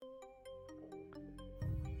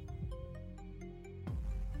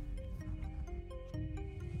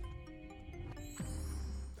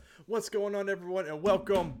What's going on, everyone, and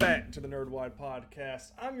welcome back to the Nerdwide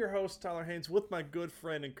Podcast. I'm your host, Tyler Haynes, with my good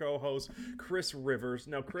friend and co-host, Chris Rivers.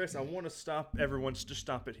 Now, Chris, I want to stop everyone. Just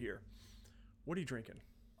stop it here. What are you drinking?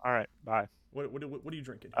 All right, bye. What are you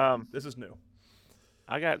drinking here? Um, This is new.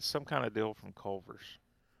 I got some kind of deal from Culver's.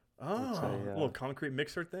 It's Oh, a a little concrete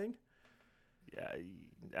mixer thing.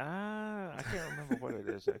 yeah, I can't remember what it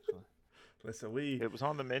is actually. Listen, we It was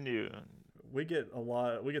on the menu. And, we get a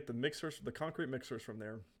lot. We get the mixers, the concrete mixers from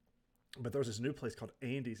there. But there's this new place called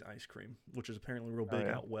Andy's Ice Cream, which is apparently real oh big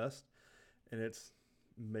yeah, out west, and it's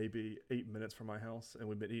maybe 8 minutes from my house, and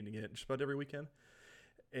we've been eating it just about every weekend.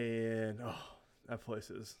 And that place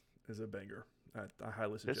is a banger. I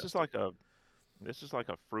highly this is suggest it. like a this is like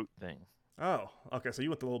a fruit thing. Oh, okay. So you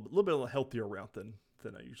went the little bit of a healthier route than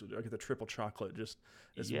I usually do. I get the triple chocolate, just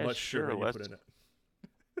as Yeah, much sugar sure. you put in it.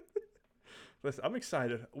 Listen, I'm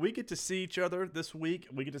excited. We get to see each other this week.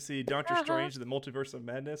 We get to see Doctor Uh-huh. Strange and the Multiverse of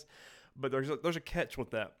Madness. But there's a catch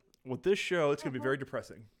with that. With this show, it's going to be very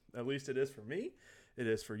depressing. At least it is for me. It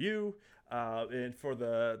is for you. And for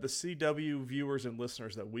the CW viewers and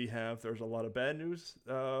listeners that we have, there's a lot of bad news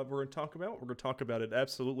we're going to talk about. We're going to talk about an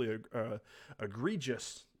absolutely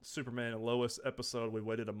egregious Superman and Lois episode we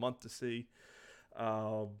waited a month to see.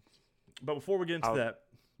 Um, but before we get into I'll that,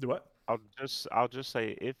 do what? I'll just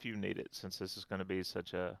say if you need it, since this is going to be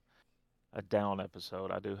such a down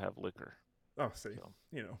episode, I do have liquor. Oh, see, So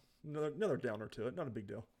another downer to it. Not a big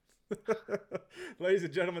deal. Ladies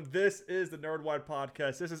and gentlemen, this is the Nerdwide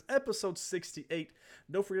Podcast. This is episode 68.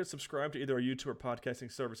 Don't forget to subscribe to either our YouTube or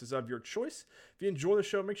podcasting services of your choice. If you enjoy the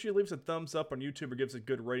show, make sure you leave us a thumbs up on YouTube or give us a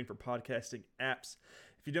good rating for podcasting apps.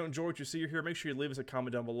 If you don't enjoy what you see here, make sure you leave us a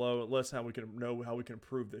comment down below and let us know how we can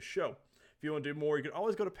improve this show. If you want to do more, you can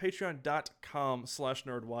always go to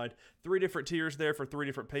patreon.com/nerdwide. 3 different tiers there for 3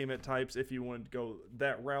 different payment types if you want to go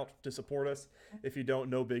that route to support us. If you don't,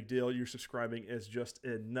 no big deal. Your subscribing is just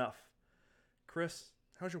enough. Chris,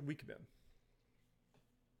 how's your week been?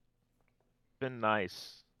 been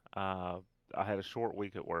nice. I had a short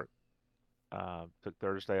week at work. Took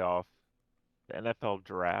Thursday off. The NFL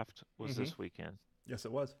draft was Mm-hmm. this weekend. Yes,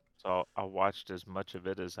 it was. So I watched as much of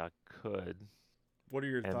it as I could. What are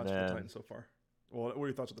your And thoughts for the then, Titans so far? Well, what are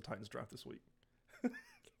your thoughts of the Titans draft this week?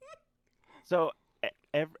 so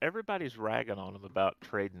everybody's ragging on him about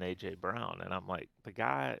trading A.J. Brown. And I'm like, the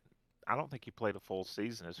guy, I don't think he played a full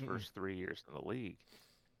season his Mm-mm. first 3 years in the league.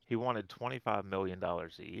 He wanted $25 million a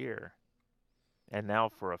year. And now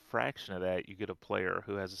for a fraction of that, you get a player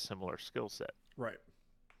who has a similar skill set. Right.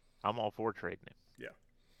 I'm all for trading him. Yeah.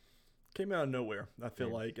 Came out of nowhere, I feel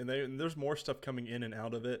And like. And there's more stuff coming in and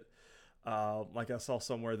out of it. Like I saw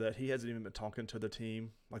somewhere that he hasn't even been talking to the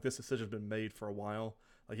team. Like this decision's been made for a while.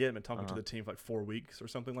 Like he hadn't been talking to uh, the team for like 4 weeks or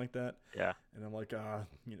something like that. yeah, And I'm like, I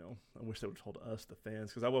wish they would have told us, the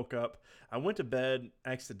fans, because I woke up, I went to bed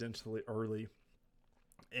accidentally early,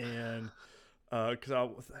 and because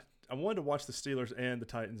I wanted to watch the Steelers and the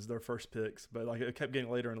Titans, their first picks, but like it kept getting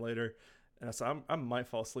later and later. And I said, I might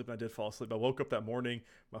fall asleep, and I did fall asleep. I woke up that morning.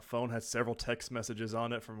 My phone had several text messages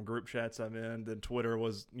on it from group chats I'm in. Then Twitter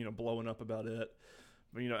was, blowing up about it.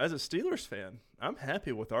 But, as a Steelers fan, I'm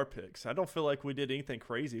happy with our picks. I don't feel like we did anything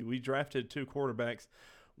crazy. We drafted 2 quarterbacks.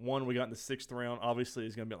 One we got in the 6th round. Obviously,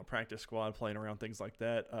 he's going to be on the practice squad playing around, things like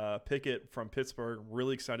that. Pickett from Pittsburgh,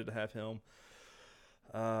 really excited to have him.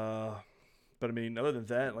 Uh, but, I mean, other than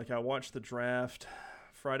that, like I watched the draft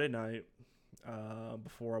Friday night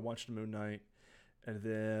before I watched Moon Knight, and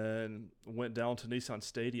then went down to Nissan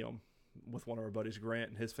Stadium with one of our buddies,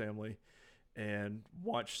 Grant, and his family, and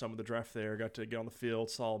watched some of the draft there. Got to get on the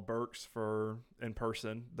field, saw Burks for in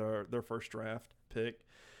person, their first draft pick.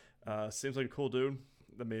 Seems like a cool dude.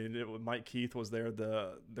 I mean, Mike Keith was there,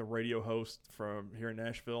 the radio host from here in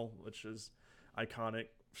Nashville, which is iconic.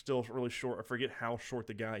 Still really short. I forget how short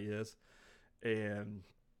the guy is, and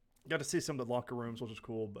got to see some of the locker rooms, which is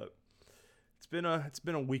cool. But it's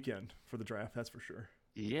been a weekend for the draft, that's for sure.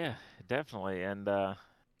 yeah, definitely. And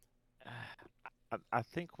I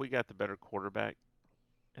think we got the better quarterback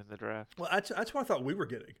in the draft. Well, that's what I thought we were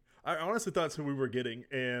getting. I honestly thought that's who we were getting,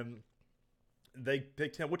 and they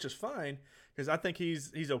picked him, which is fine because I think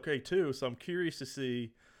he's okay too. So I'm curious to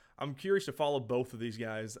see. I'm curious to follow both of these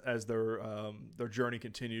guys as their journey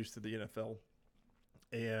continues through the NFL.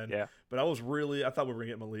 And Yeah, but I thought we were gonna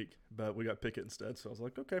get Malik, but we got Pickett instead. So I was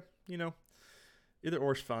like, okay, either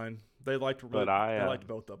or's fine. but I They liked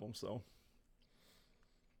both of them. So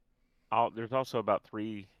there's also about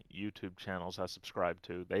 3 YouTube channels I subscribe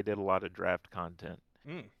to. They did a lot of draft content.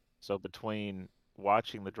 mm, So between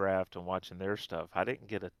watching the draft and watching their stuff, I didn't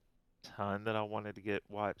get a ton that I wanted to get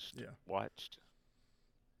watched. yeah, Watched.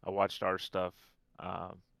 I watched our stuff.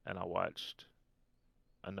 and I watched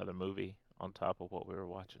another movie on top of what we were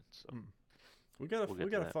watching. So Mm. We got we'll we get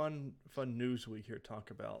to got a that. fun news week here to talk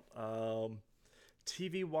about.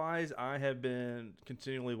 TV wise, I have been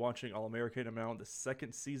continually watching All American. I'm now on the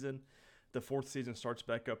second season. The fourth season starts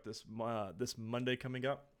back up this Monday coming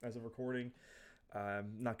up as of recording.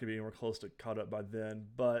 I'm not going to be anywhere close to caught up by then,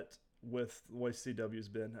 but with the way CW's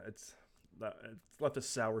been, it's left a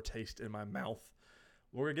sour taste in my mouth.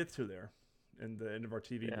 We're gonna get to there in the end of our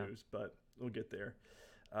TV Yeah. news, but we'll get there.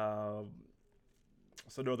 Um,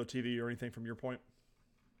 so no other TV or anything from your point.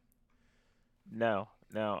 No,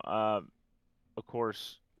 no. Of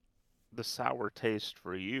course, the sour taste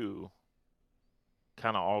for you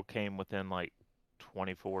kind of all came within like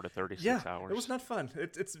 24 to Yeah, 36 it was hours not fun.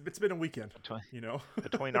 It's been a weekend, between you know.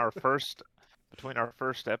 between our first between our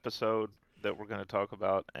first episode that we're going to talk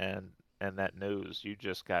about and that news. You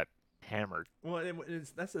just got hammered. Well,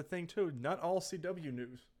 that's the thing too. Not all CW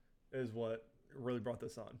news is what really brought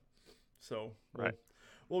this on. So Right.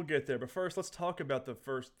 we'll get there. But first, let's talk about the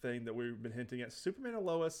first thing that we've been hinting at: Superman and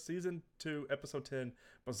Lois, season 2, episode 10,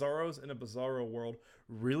 Bizarros in a Bizarro World.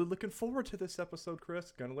 Really looking forward to this episode,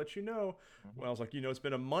 Chris. Gonna let you know. Mhm. Well, I was like, it's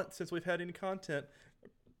been a month since we've had any content.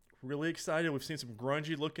 Really excited. We've seen some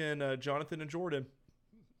grungy looking Jonathan and Jordan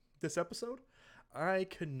this episode. I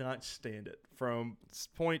could not stand it. From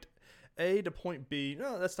point A to point B.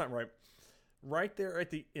 No, that's not right. Right there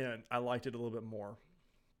at the end, I liked it a little bit more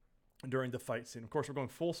during the fight scene. Of course, we're going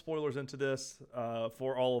full spoilers into this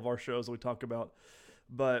for all of our shows that we talk about.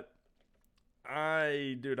 But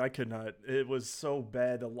I could not. It was so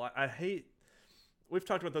bad. I hate. We've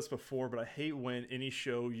talked about this before, but I hate when any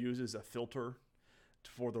show uses a filter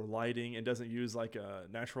for their lighting and doesn't use like a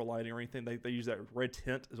natural lighting or anything. They use that red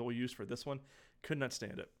tint is what we used for this one. Could not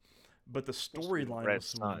stand it. But the Supposed to be the storyline red was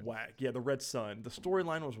sun. whack. Yeah, the red sun. The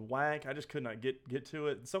storyline was whack. I just could not get to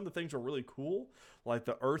it. Some of the things were really cool, like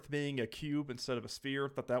the Earth being a cube instead of a sphere.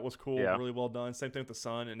 Thought that was cool. Yeah. Really well done. Same thing with the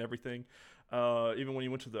sun and everything. Even when you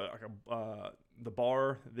went to the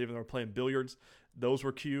bar, even they were playing billiards, those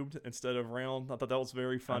were cubed instead of round. I thought that was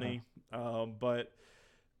very funny. But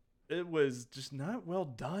it was just not well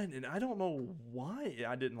done, and I don't know why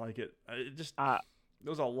I didn't like it. It just I there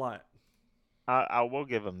was a lot. I will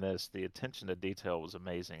give him this. The attention to detail was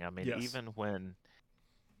amazing. I mean, Yes. even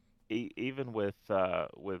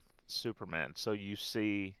with Superman, so you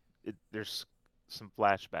see there's some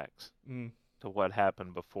flashbacks Mm. to what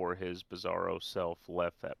happened before his Bizarro self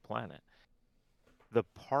left that planet. The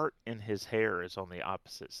part in his hair is on the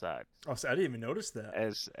opposite side Oh, so I didn't even notice that.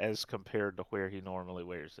 as compared to where he normally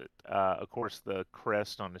wears it. Of course, the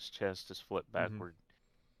crest on his chest is flipped Hmm. backward.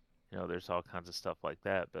 There's all kinds of stuff like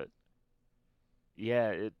that, but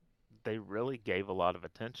yeah, they really gave a lot of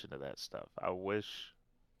attention to that stuff. I wish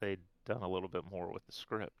they'd done a little bit more with the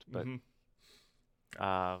script, but Hmm.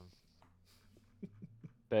 um,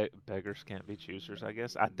 beggars can't be choosers, I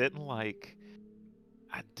guess. I didn't like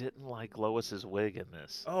Lois's wig in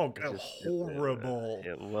this. Oh, It God, just horrible.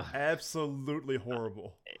 it, lo- Absolutely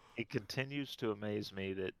horrible. it continues to amaze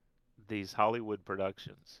me that these Hollywood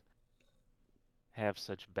productions have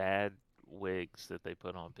such bad wigs that they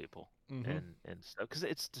put on people Hmm. and stuff because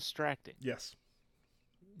it's distracting. Yes.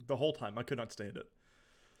 The whole time I could not stand it.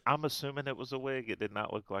 I'm assuming it was a wig. It did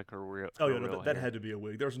not look like Oh her yeah, no, real that hair. had to be a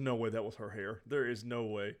wig. There's no way that was her hair. There is no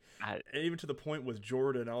way. I And even to the point with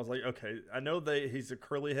Jordan, I was like, okay, I know he's a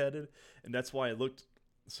curly headed, and that's why it looked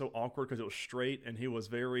so awkward because it was straight, and he was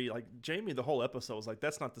very like Jamie. The whole episode was like,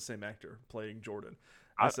 that's not the same actor playing Jordan.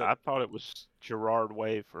 I I, said, I thought it was Gerard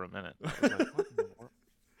Way for a minute. I was like, what in the world?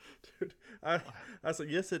 dude, I said,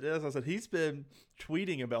 yes, it is. I said he's been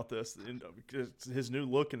tweeting about this and his new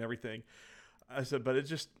look and everything. I said, but it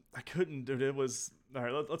just I couldn't. Dude, it was all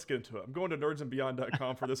right. Let's get into it. I'm going to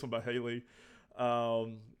nerdsandbeyond.com for this one by Haley.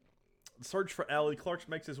 Um, Search for Allie. Clark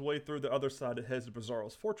makes his way through the other side and heads to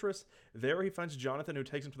Bizarro's fortress. There, he finds Jonathan, who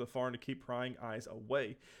takes him to the farm to keep prying eyes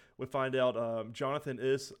away. We find out Jonathan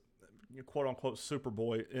is quote unquote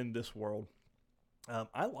Superboy in this world.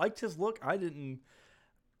 I liked his look. I didn't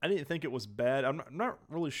think it was bad. I'm not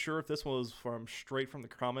really sure if this was straight from the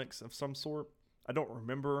comics of some sort. I don't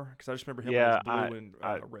remember because I just remember him in his Yeah, blue and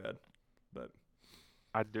I red. But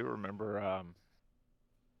I do remember.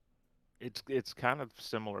 It's kind of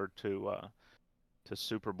similar to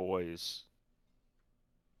Superboy's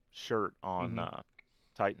shirt on hmm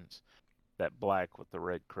Titans, that black with the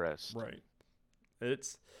red crest. right,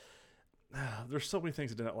 it's there's so many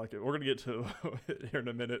things I did not like it. We're gonna get to it here in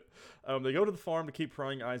a minute. They go to the farm to keep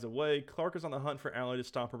prying eyes away. Clark is on the hunt for Allie to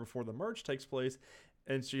stop her before the merge takes place,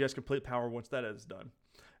 and she has complete power once that is done.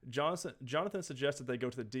 Jonathan suggested they go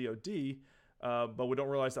to the DoD, but we don't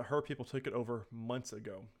realize that her people took it over months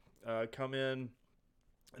ago. Come in,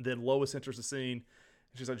 and then Lois enters the scene.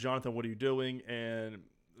 She's like, Jonathan, what are you doing? And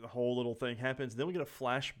the whole little thing happens. Then we get a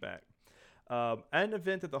flashback. At an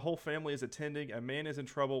event that the whole family is attending, a man is in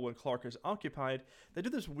trouble when Clark is occupied. They do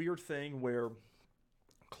this weird thing where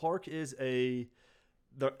Clark is the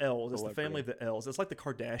L's. It's the family of the L's. It's like the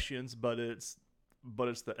Kardashians, but it's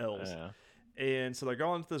the L's. Yeah. And so they're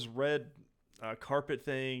going to this red carpet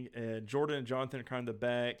thing, and Jordan and Jonathan are kind of in the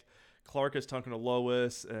back. Clark is talking to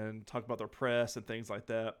Lois and talking about their press and things like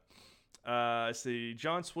that. I see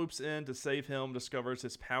John swoops in to save him, discovers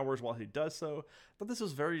his powers while he does so. I thought this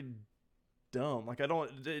was very dumb. Like, it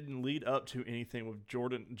didn't lead up to anything with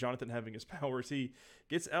Jonathan having his powers. He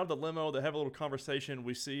gets out of the limo. They have a little conversation.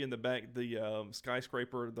 We see in the back the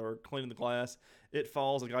skyscraper. They're cleaning the glass. It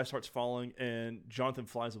falls. The guy starts falling, and Jonathan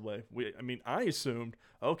flies away. I assumed,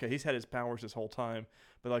 okay, he's had his powers this whole time,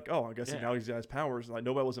 but like, oh, I guess now he's got his powers. Like,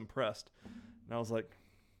 nobody was impressed, and I was like,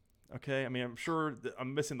 okay. I mean, I'm sure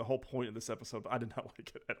I'm missing the whole point of this episode, but I did not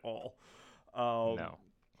like it at all. No.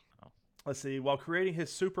 Let's see. While creating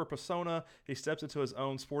his super persona, he steps into his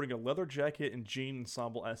own, sporting a leather jacket and jean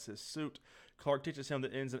ensemble as his suit. Clark teaches him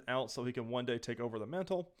the ins and outs so he can one day take over the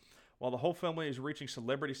mantle. While the whole family is reaching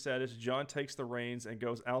celebrity status, John takes the reins and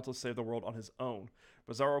goes out to save the world on his own.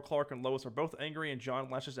 Bizarro, Clark, and Lois are both angry, and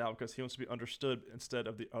John lashes out because he wants to be understood instead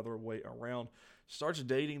of the other way around. Starts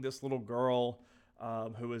dating this little girl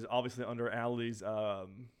who is obviously under Allie's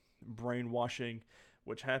brainwashing,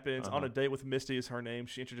 which happens on a date with Misty is her name.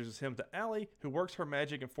 She introduces him to Allie, who works her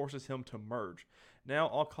magic and forces him to merge. Now,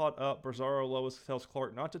 all caught up, Bizarro Lois tells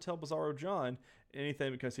Clark not to tell Bizarro John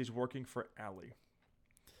anything because he's working for Allie.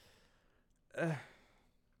 Yeah.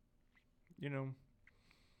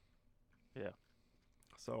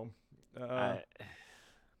 So, go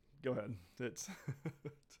ahead.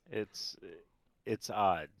 It's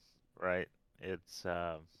odd, right?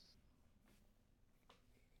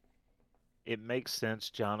 It makes sense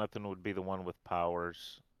Jonathan would be the one with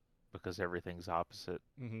powers because everything's opposite.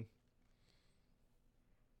 Mm-hmm.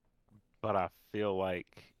 But I feel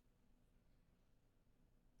like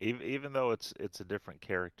even though it's a different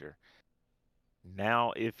character,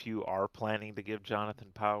 now if you are planning to give Jonathan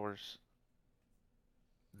powers,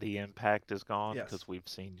 the impact is gone because we've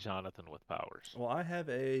seen Jonathan with powers. Well, I have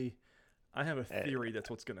a theory that's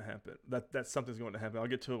what's going to happen. That something's going to happen. I'll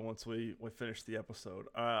get to it once we finish the episode.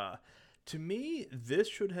 To me, this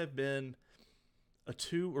should have been a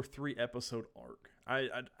 2 or 3 episode arc.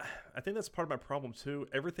 I think that's part of my problem too.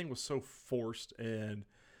 Everything was so forced and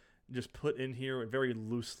just put in here very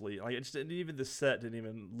loosely. Like, it just didn't even, the set didn't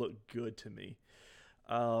even look good to me.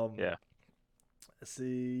 Yeah. Let's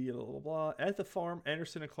see, blah, blah, blah. At the farm,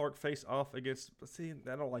 Anderson and Clark face off against. Let's see,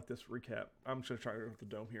 I don't like this recap. I'm just gonna try to go with the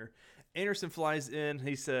dome here. Anderson flies in.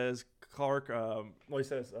 He says, Clark. He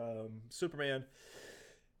says, Superman.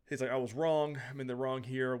 He's like, I was wrong. I'm in the wrong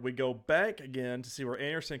here. We go back again to see where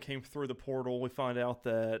Anderson came through the portal. We find out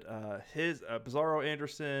that Bizarro,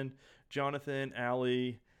 Anderson, Jonathan,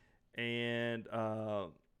 Allie, and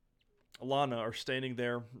Lana are standing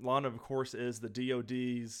there. Lana, of course, is the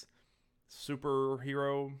DOD's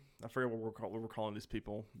superhero. I forget what we're calling these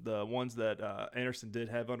people. The ones that Anderson did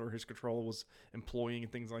have under his control, was employing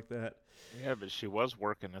and things like that. Yeah, but she was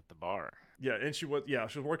working at the bar. Yeah, and she was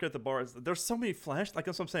working at the bar. There's so many that's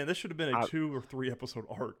what I'm saying. This should have been a 2 or 3 episode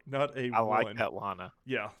arc, not a 1. I like that Lana.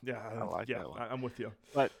 Yeah, I like that one. I'm with you.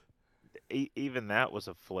 But even that was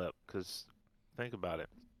a flip, because think about it.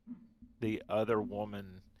 The other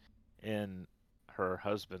woman in her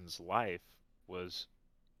husband's life was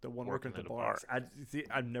the one working at the bar.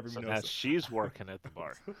 I've never even noticed. Now she's working at the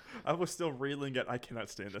bar. I was still reeling at. I cannot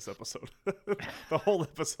stand this episode. The whole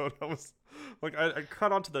episode, I was like, I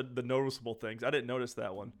caught on to the noticeable things. I didn't notice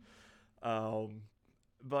that one.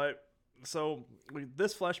 But so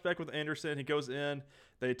this flashback with Anderson, he goes in.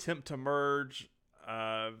 They attempt to merge.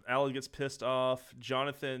 Allie gets pissed off.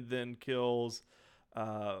 Jonathan then kills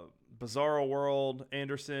Bizarro World.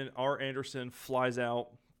 Anderson flies out.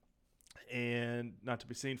 And not to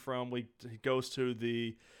be seen from, he goes to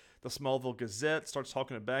the Smallville Gazette, starts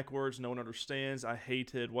talking it backwards. No one understands. I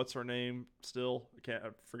hated what's her name still.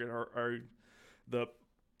 I forget her. The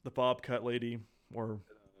bob cut lady, or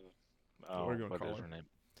what are you going to call her? Name?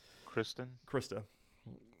 Kristen. Krista.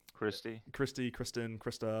 Christy. Christy. Kristen.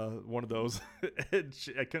 Krista. One of those.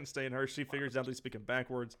 I couldn't stand her. She figures out he's speaking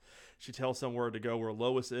backwards. She tells somewhere to go where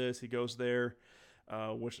Lois is. He goes there.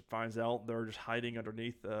 Which finds out they're just hiding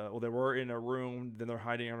underneath. They were in a room, then they're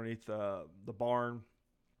hiding underneath the barn.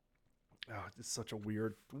 Oh, it's such a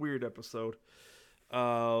weird episode.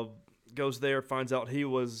 Goes there, finds out he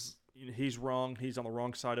was he's wrong. He's on the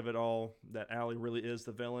wrong side of it all. That Allie really is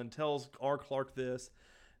the villain. Tells R. Clark this.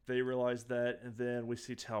 They realize that, and then we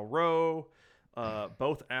see Tal-Rho,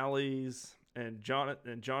 both Allie's and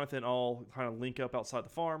Jonathan all kind of link up outside the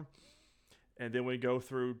farm, and then we go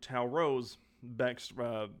through Tal-Rho's back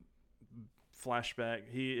flashback.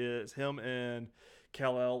 Him and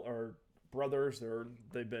Kal-El are brothers.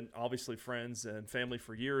 They've been obviously friends and family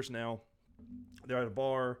for years now. They're at a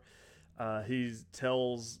bar. He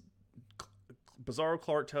tells Bizarro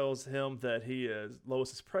Clark tells him that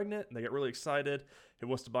Lois is pregnant, and they get really excited. He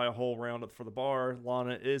wants to buy a whole round for the bar.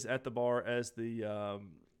 Lana is at the bar as the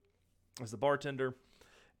bartender,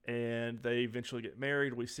 and they eventually get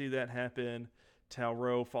married. We see that happen.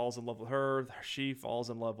 Tal-Rho falls in love with her. She falls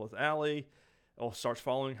in love with Allie. Starts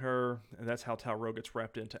following her, and that's how Tal-Rho gets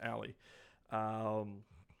wrapped into Allie.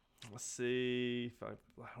 Let's see if I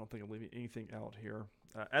don't think I'm leaving anything out here.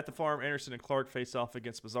 At the farm, Anderson and Clark face off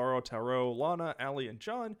against Bizarro, Tal-Rho, Lana, Allie, and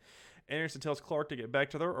John. Anderson tells Clark to get back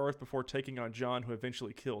to their Earth before taking on John, who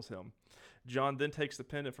eventually kills him. John then takes the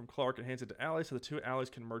pendant from Clark and hands it to Allie so the two Allies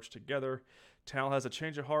can merge together. Tal has a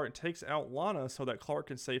change of heart and takes out Lana so that Clark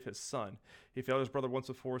can save his son. He failed his brother once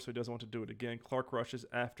before, so he doesn't want to do it again. Clark rushes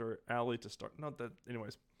after Allie to start.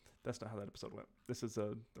 Anyways, that's not how that episode went.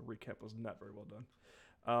 The recap was not very well done.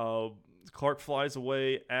 Clark flies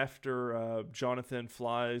away after Jonathan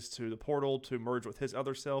flies to the portal to merge with his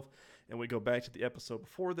other self, and we go back to the episode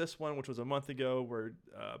before this one, which was a month ago, where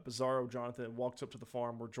Bizarro Jonathan walks up to the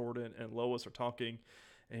farm where Jordan and Lois are talking,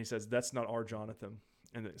 and he says, "That's not our Jonathan,"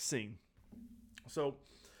 and the scene. So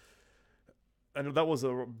I know that was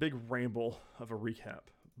a big ramble of a recap,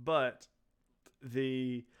 but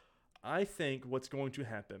I think what's going to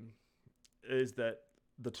happen is that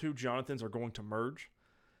the two Jonathans are going to merge,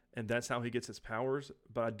 and that's how he gets his powers,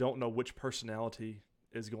 but I don't know which personality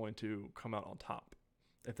is going to come out on top,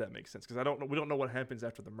 if that makes sense, because we don't know what happens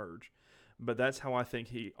after the merge, but that's how I think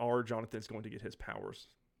our Jonathan's going to get his powers,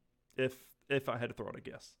 if I had to throw out a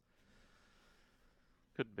guess.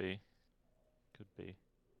 Could be.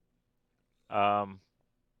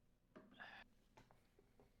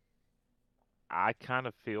 I kind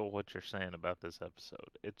of feel what you're saying about this episode.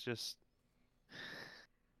 It just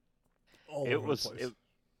All it over was the place.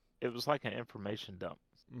 it was like an information dump.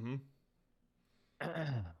 Mm-hmm.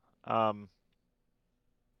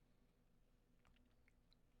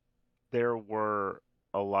 There were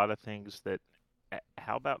a lot of things that.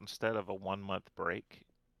 How about instead of a 1 month break,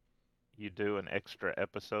 you do an extra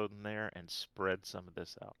episode in there and spread some of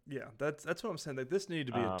this out? Yeah, that's what I'm saying. Like, this needed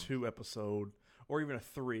to be a 2 episode or even a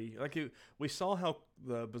 3. We saw how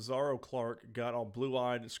the Bizarro Clark got all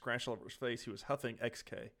blue-eyed and scratched all over his face. He was huffing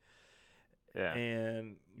XK. Yeah.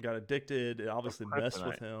 And got addicted. It obviously messed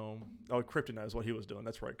with Kryptonite. him. Oh, Kryptonite is what he was doing.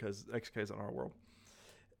 That's right, because XK is in our world.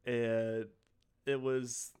 And it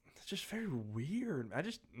was just very weird.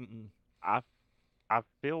 I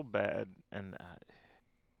feel bad, and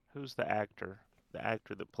who's the actor? The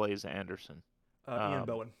actor that plays Anderson. Ian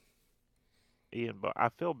Bowen. But I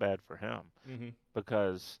feel bad for him Mm-hmm.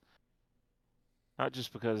 because not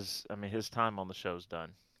just because I mean his time on the show's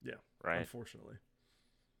done. Yeah, right. Unfortunately,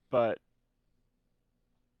 but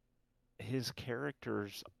his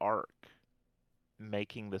character's arc,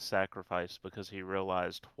 making the sacrifice because he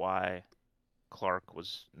realized why Clark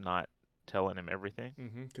was not telling him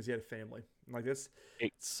everything. Because he had a family. Like, that's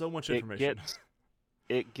It so much information.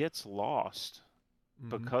 It gets lost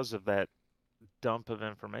because of that dump of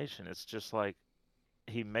information. It's just like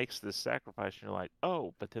he makes this sacrifice, and you're like,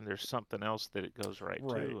 oh, but then there's something else that it goes right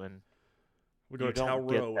to, and we go to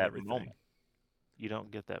Tal-Rho and everything. Moment. You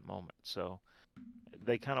don't get that moment, so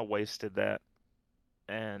they kind of wasted that,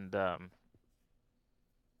 and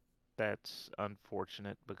that's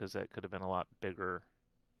unfortunate because that could have been a lot bigger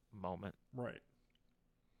moment. Right.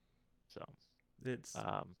 So it's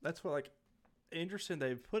that's what, like, Anderson,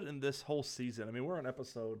 they've put in this whole season. I mean, we're on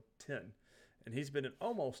episode 10, and he's been in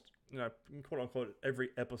almost, quote unquote, every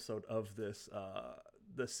episode of this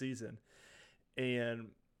season.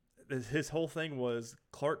 And his whole thing was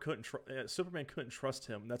Superman couldn't trust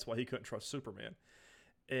him. That's why he couldn't trust Superman.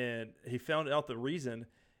 And he found out the reason,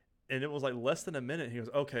 and it was like less than a minute. He goes,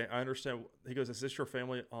 "Okay, I understand." He goes, "Is this your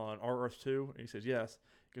family on our Earth too?" And he says, "Yes."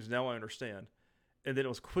 He goes, "Now I understand." And then it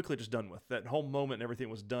was quickly just done with. That whole moment and everything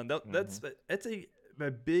was done. That's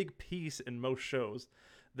a big piece in most shows,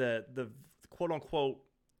 that the quote unquote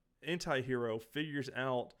anti-hero figures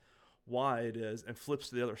out why it is and flips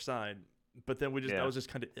to the other side. But then that was just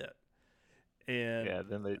kind of it. And yeah,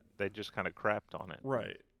 then they just kind of crapped on it.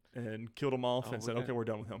 Right. And killed him off and said, "Okay, we're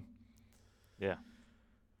done with him." Yeah.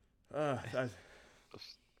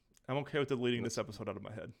 I'm okay with deleting this episode out of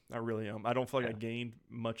my head. I really am. I don't feel like I gained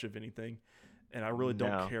much of anything, and I really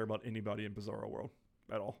don't care about anybody in Bizarro World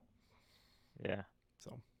at all. Yeah.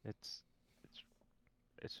 So it's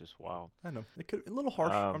just wild. I know it could a little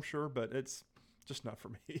harsh, I'm sure, but it's just not for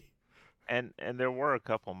me. And there were a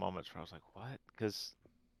couple moments where I was like, "What?" Because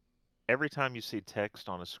every time you see text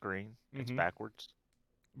on a screen, it's backwards.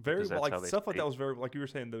 Very well, like stuff like that was very, like you were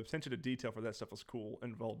saying, the attention to detail for that stuff was cool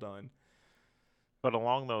and well done. But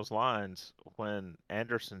along those lines, when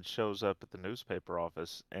Anderson shows up at the newspaper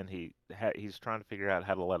office and he's trying to figure out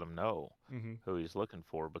how to let them know who he's looking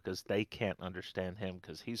for because they can't understand him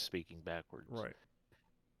because he's speaking backwards. Right.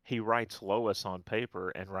 He writes Lois on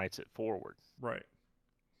paper and writes it forward. Right.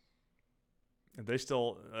 And they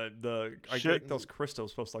still I think those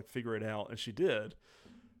crystals supposed to like figure it out, and she did.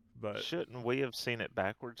 But shouldn't we have seen it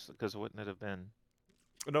backwards? Because wouldn't it have been?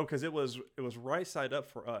 No, because it was right side up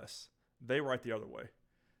for us. They write the other way,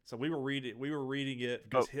 so we were reading it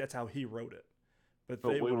because that's how he wrote it.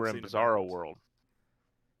 But we were in Bizarro World,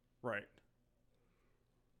 right?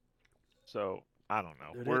 So I don't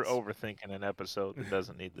know. We're overthinking an episode that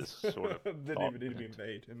doesn't need this sort of. Didn't even need to be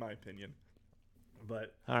made, in my opinion.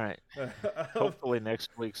 But all right, hopefully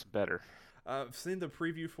next week's better. I've seen the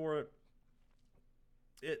preview for it.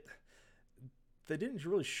 They didn't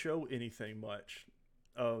really show anything much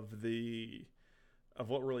of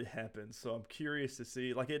what really happened. So I'm curious to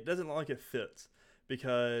see. Like, it doesn't look like it fits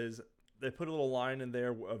because they put a little line in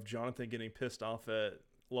there of Jonathan getting pissed off at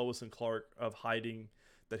Lois and Clark of hiding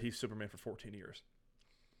that he's Superman for 14 years.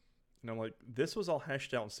 And I'm like, this was all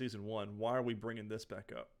hashed out in season 1. Why are we bringing this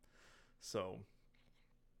back up? So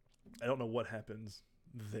I don't know what happens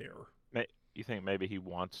there. You think maybe he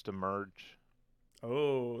wants to merge?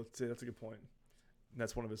 Oh, see, that's a good point. And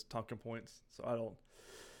that's one of his talking points. So I don't.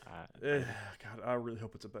 God, I really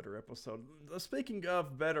hope it's a better episode. Speaking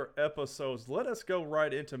of better episodes, let us go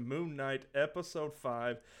right into Moon Knight episode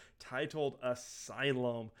 5, titled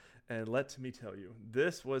Asylum. And let me tell you,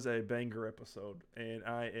 this was a banger episode, and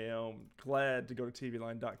I am glad to go to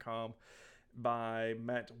tvline.com by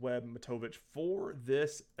Matt Webb-Matovich for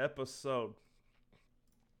this episode.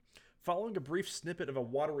 Following a brief snippet of a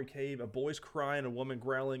watery cave, a boy's cry, and a woman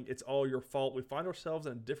growling, "It's all your fault," we find ourselves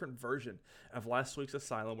in a different version of last week's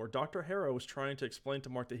Asylum, where Dr. Harrow is trying to explain to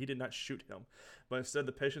Mark that he did not shoot him, but instead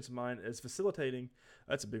the patient's mind is facilitating,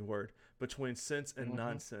 that's a big word, between sense and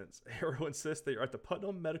nonsense. Harrow insists they are at the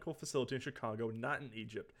Putnam Medical Facility in Chicago, not in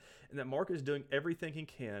Egypt, and that Mark is doing everything he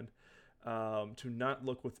can to not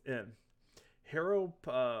look within. Harrow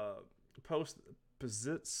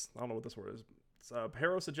posits, I don't know what this word is.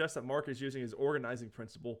 Harrow suggests that Mark is using his organizing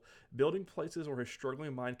principle, building places where his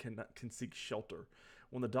struggling mind can seek shelter.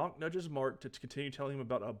 When the doc nudges Mark to continue telling him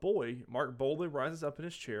about a boy, Mark boldly rises up in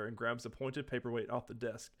his chair and grabs the pointed paperweight off the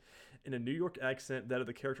desk. In a New York accent, that of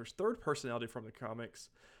the character's third personality from the comics,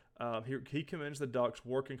 he commends the doc's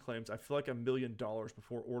work and claims, "I feel like $1 million,"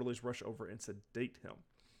 before orderlies rush over and sedate him.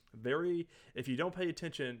 If you don't pay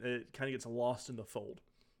attention, it kind of gets lost in the fold,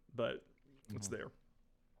 but it's there.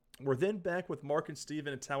 We're then back with Mark and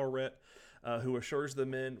Steven and Towerette, who assures the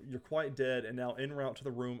men, "You're quite dead," and now en route to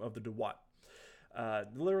the room of the DeWatt.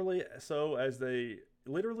 Literally so as they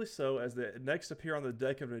next appear on the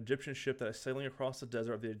deck of an Egyptian ship that is sailing across the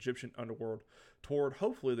desert of the Egyptian underworld toward,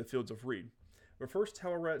 hopefully, the fields of reed. But first,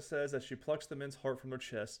 Towerette says as she plucks the men's heart from their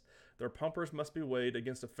chests, their pumpers must be weighed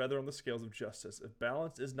against a feather on the scales of justice. If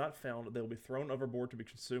balance is not found, they will be thrown overboard to be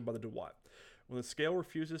consumed by the DeWatt. When the scale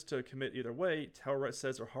refuses to commit either way, Towerette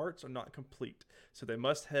says their hearts are not complete, so they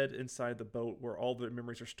must head inside the boat where all their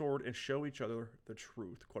memories are stored and show each other the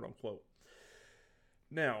truth, quote unquote.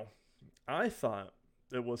 Now, I thought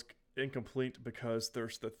it was incomplete because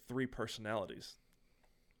there's the 3 personalities.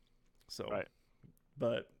 So, right.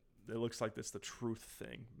 But it looks like it's the truth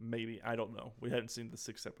thing. Maybe, I don't know. We hadn't seen the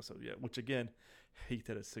 6th episode yet, which again, hate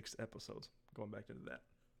that it's 6 episodes. Going back into that.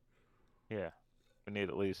 Yeah, we need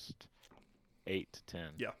at least 8 to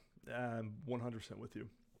 10. Yeah, I'm 100% with you.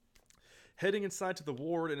 Heading inside to the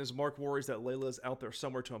ward, and as Mark worries that Layla is out there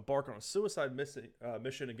somewhere to embark on a suicide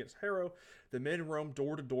mission against Harrow, the men roam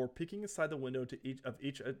door to door, peeking inside the window to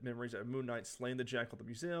each memories of Moon Knight slaying the jackal at the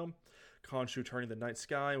museum, Khonshu turning the night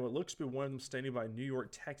sky, and what looks to be one of them standing by a New York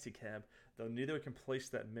taxi cab, though neither can place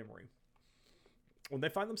that memory. When they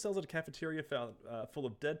find themselves at a cafeteria full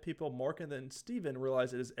of dead people, Mark and then Steven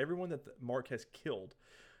realize it is everyone that Mark has killed.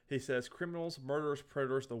 He says criminals, murderers,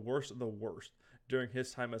 predators, the worst of the worst during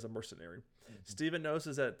his time as a mercenary. Steven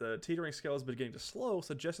notices that the teetering scale is beginning to slow,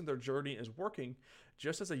 suggesting their journey is working,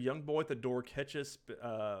 just as a young boy at the door catches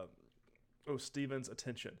Steven's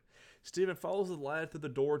attention. Steven follows the lad through the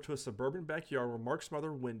door to a suburban backyard where Mark's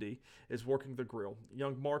mother, Wendy, is working the grill.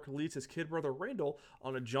 Young Mark leads his kid brother, Randall,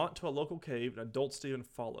 on a jaunt to a local cave, and adult Steven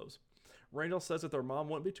follows. Randall says that their mom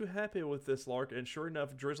wouldn't be too happy with this lark, and sure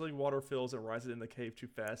enough, drizzling water fills and rises in the cave too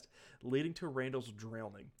fast, leading to Randall's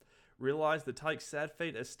drowning. Realize the Tyke's sad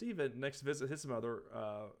fate as Steven next visits his mother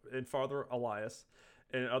and father, Elias,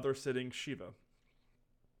 and other sitting Shiva.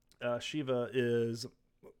 Shiva is,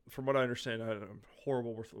 from what I understand, I'm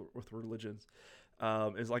horrible with religions,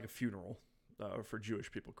 is like a funeral for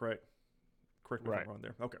Jewish people, correct? Correct me if I'm wrong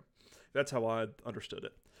there. Okay. That's how I understood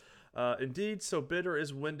it. Indeed, so bitter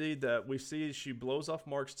is Wendy that we see she blows off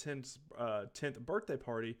Mark's 10th birthday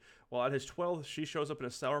party, while at his 12th, she shows up in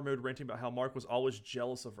a sour mood ranting about how Mark was always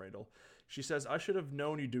jealous of Randall. She says, I should have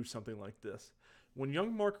known you'd do something like this. When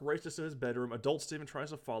young Mark races to his bedroom, adult Steven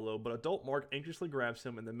tries to follow, but adult Mark anxiously grabs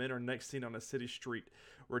him, and the men are next seen on a city street,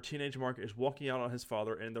 where teenage Mark is walking out on his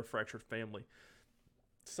father and their fractured family.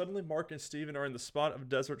 Suddenly, Mark and Steven are in the spot of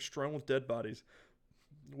desert strewn with dead bodies,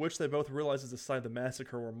 which they both realize is the site of the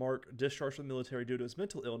massacre where Mark, discharged from the military due to his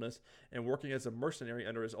mental illness and working as a mercenary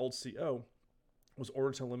under his old CO, was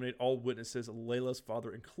ordered to eliminate all witnesses, Layla's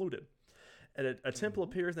father included. A temple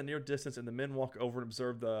appears in the near distance, and the men walk over and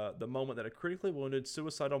observe the moment that a critically wounded,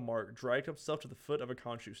 suicidal Mark dragged himself to the foot of a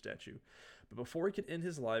Khonshu statue. But before he could end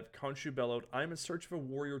his life, Khonshu bellowed, I am in search of a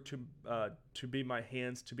warrior to be my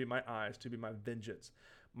hands, to be my eyes, to be my vengeance,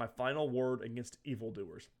 my final word against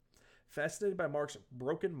evildoers. Fascinated by Mark's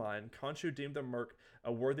broken mind, Khonshu deemed the Merc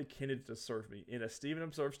a worthy candidate to serve me, and as Steven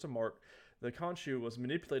observes to Mark, the Khonshu was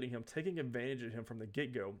manipulating him, taking advantage of him from the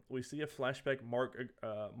get-go. We see a flashback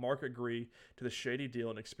Mark agree to the shady deal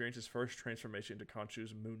and experience his first transformation into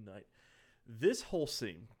Khonshu's Moon Knight. This whole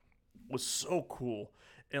scene was so cool.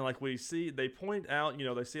 And like we see, they point out,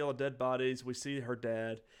 they see all the dead bodies, we see her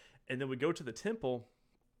dad, and then we go to the temple,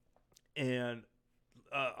 and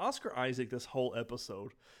Oscar Isaac, this whole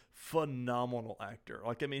episode, phenomenal actor.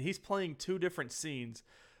 He's playing two different scenes,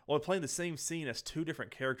 playing the same scene as two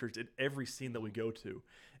different characters in every scene that we go to.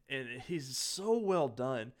 And he's so well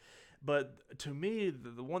done. But to me,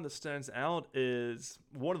 the one that stands out is,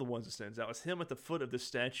 one of the ones that stands out is him at the foot of this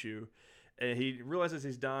statue. And he realizes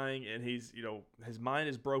he's dying, and he's, his mind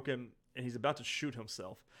is broken, and he's about to shoot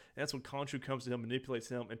himself. And that's when Khonshu comes to him, manipulates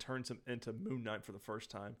him, and turns him into Moon Knight for the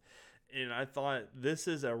first time. And I thought this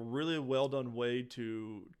is a really well done way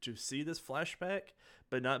to see this flashback,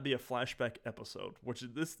 but not be a flashback episode. Which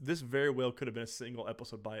this very well could have been a single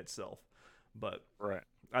episode by itself. But right,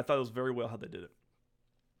 I thought it was very well how they did it.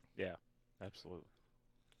 Yeah, absolutely.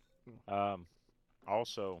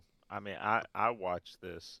 Also, I watched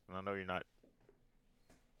this, and I know you're not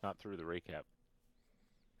through the recap,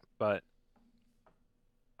 but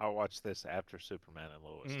I watched this after Superman and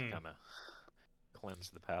Lois to kind of cleanse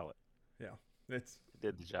the palate. Yeah, it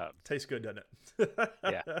did the job. Tastes good, doesn't it?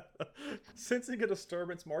 Yeah. Sensing a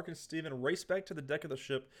disturbance, Mark and Steven race back to the deck of the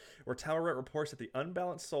ship, where Talleret reports that the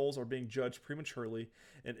unbalanced souls are being judged prematurely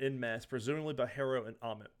and en masse, presumably by Harrow and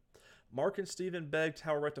Amit. Mark and Steven beg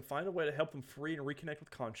Talleret to find a way to help them free and reconnect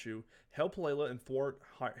with Khonshu, help Layla, and thwart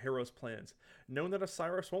Harrow's plans. Knowing that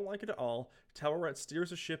Osiris won't like it at all, Talleret steers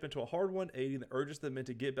the ship into a hard 180 that urges the men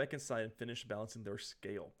to get back inside and finish balancing their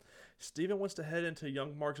scale. Steven wants to head into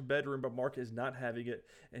young Mark's bedroom, but Mark is not having it,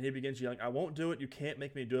 and he begins yelling, I won't do it, you can't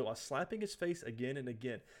make me do it, while slapping his face again and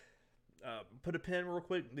again. Put a pin real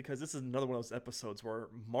quick, because this is another one of those episodes where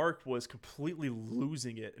Mark was completely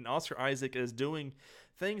losing it, and Oscar Isaac is doing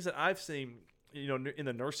things that I've seen, in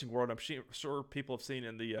the nursing world. I'm sure people have seen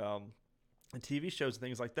in the TV shows and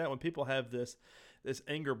things like that. When people have this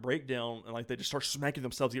anger breakdown and they just start smacking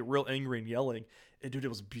themselves, get real angry and yelling. And dude, it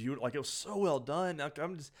was beautiful. It was so well done.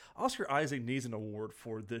 Oscar Isaac needs an award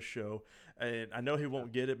for this show, and I know he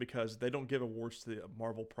won't get it because they don't give awards to the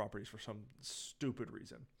Marvel properties for some stupid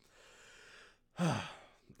reason.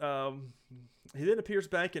 He then appears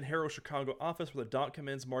back in Harrow's Chicago office where the doc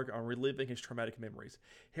commends Mark on reliving his traumatic memories.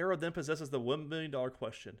 Harrow then possesses the $1 million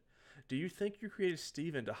question. Do you think you created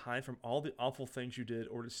Steven to hide from all the awful things you did,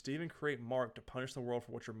 or did Steven create Mark to punish the world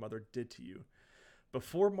for what your mother did to you?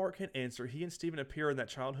 Before Mark can answer, he and Steven appear in that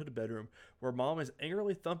childhood bedroom where Mom is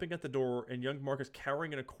angrily thumping at the door and young Mark is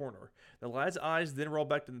cowering in a corner. The lad's eyes then roll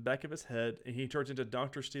back to the back of his head and he turns into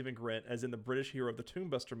Dr. Stephen Grant, as in the British hero of the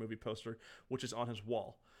Tombbuster movie poster, which is on his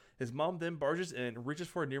wall. His mom then barges in, reaches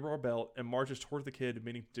for a nearby belt, and marches toward the kid,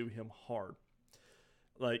 meaning to do him hard.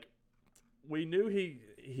 We knew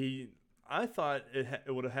I thought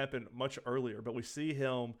it would have happened much earlier, but we see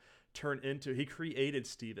him turn into, he created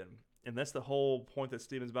Steven. And that's the whole point that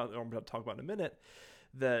Steven's about, I'm about to talk about in a minute,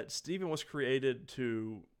 that Steven was created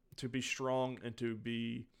to to be strong and to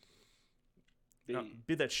be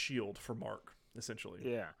that shield for Mark, essentially.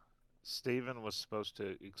 Yeah. Steven was supposed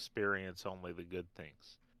to experience only the good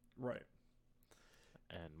things, Right.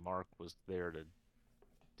 and Mark was there to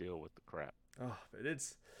deal with the crap. Oh,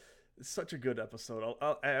 it's such a good episode.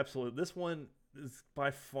 I absolutely. This one is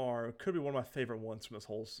by far could be one of my favorite ones from this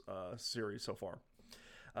whole series so far.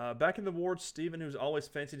 Back in the ward, Steven, who's always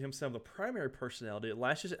fancied himself the primary personality,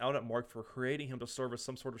 lashes out at Mark for creating him to serve as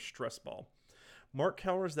some sort of stress ball. Mark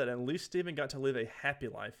counters that at least Steven got to live a happy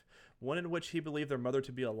life, one in which he believed their mother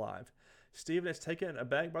to be alive. Steven is taken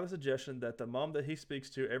aback by the suggestion that the mom that he speaks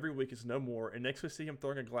to every week is no more, and next we see him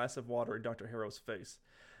throwing a glass of water in Dr. Harrow's face.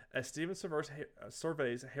 As Steven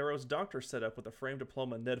surveys Harrow's doctor setup with a framed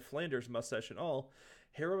diploma, Ned Flanders, mustache and all,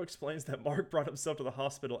 Harrow explains that Mark brought himself to the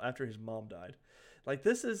hospital after his mom died. Like,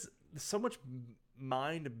 this is so much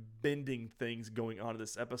mind-bending things going on in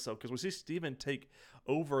this episode, because we see Steven take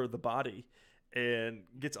over the body and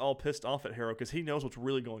gets all pissed off at Harrow because he knows what's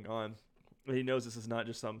really going on. He knows this is not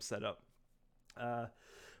just some setup.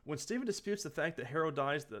 When Steven disputes the fact that Harrow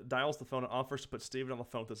dials the phone and offers to put Steven on the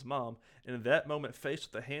phone with his mom, and in that moment, faced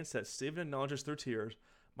with the handset, Steven acknowledges through tears,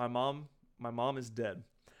 my mom is dead."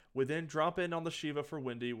 We then drop in on the Shiva for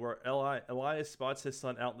Wendy, where Elias spots his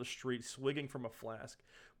son out in the street swigging from a flask.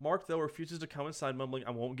 Mark, though, refuses to come inside, mumbling,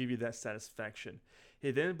 "I won't give you that satisfaction."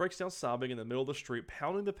 He then breaks down sobbing in the middle of the street,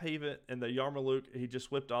 pounding the pavement and the Yarmulke he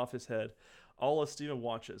just whipped off his head, all as Steven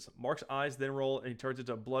watches. Mark's eyes then roll and he turns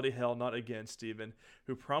into bloody hell, not again, Steven,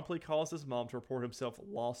 who promptly calls his mom to report himself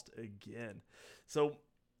lost again. So,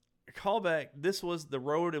 callback, this was the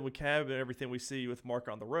road and cab and everything we see with Mark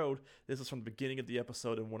on the road. This is from the beginning of the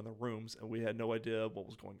episode in one of the rooms, and we had no idea what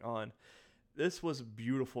was going on. This was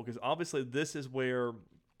beautiful because obviously this is where,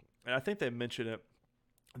 and I think they mentioned it,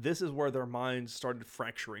 this is where their minds started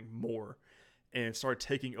fracturing more and started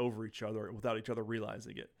taking over each other without each other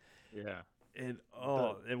realizing it. Yeah. And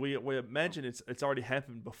we imagine it's already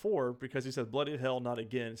happened before, because he says bloody hell, not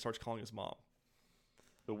again, and starts calling his mom.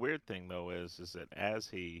 The weird thing though is that as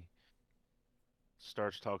he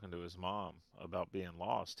starts talking to his mom about being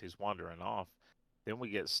lost, he's wandering off. Then we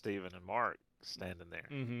get Steven and Mark standing there,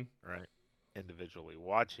 right, individually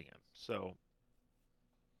watching him. So,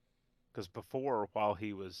 because before, while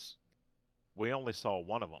we only saw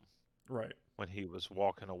one of them, right, when he was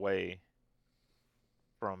walking away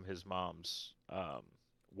from his mom's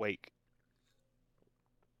wake,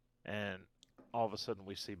 and all of a sudden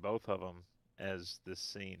we see both of them as this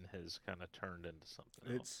scene has kind of turned into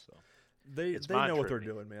something else. So. They know what they're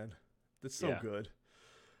doing, man. It's so good.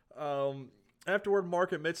 Afterward,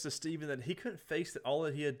 Mark admits to Steven that he couldn't face all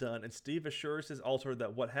that he had done, and Steve assures his alter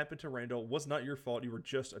that what happened to Randall was not your fault, you were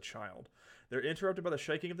just a child. They're interrupted by the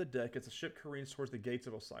shaking of the deck as the ship careens towards the gates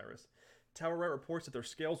of Osiris. Tower Rat reports that their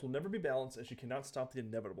scales will never be balanced and she cannot stop the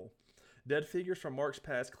inevitable. Dead figures from Mark's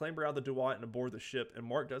past clamber out of the Duat and aboard the ship, and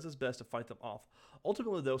Mark does his best to fight them off.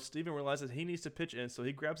 Ultimately, though, Steven realizes he needs to pitch in, so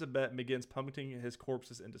he grabs a bat and begins pummeling his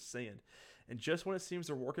corpses into sand. And just when it seems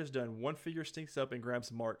their work is done, one figure sneaks up and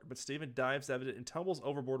grabs Mark, but Steven dives at it and tumbles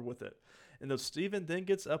overboard with it. And though Steven then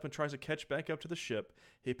gets up and tries to catch back up to the ship,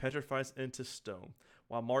 he petrifies into stone,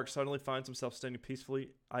 while Mark suddenly finds himself standing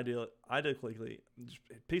peacefully into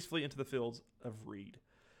the fields of reed.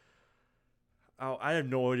 Oh, I have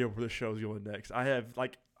no idea where the show's going next. I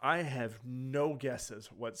have no guesses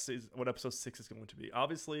what episode 6 is going to be.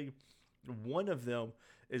 Obviously, one of them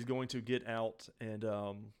is going to get out and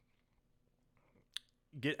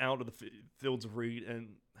get out of the fields of reed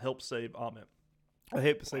and help save Amit. I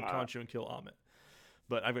hate to save Khonshu and kill Amit,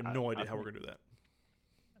 but I've got no idea how we're going to do that.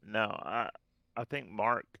 No, I think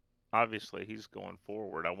Mark, obviously, he's going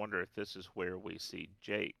forward. I wonder if this is where we see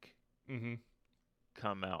Jake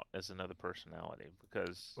come out as another personality,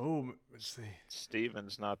 because let's see,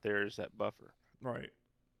 Steven's not there as that buffer. Right.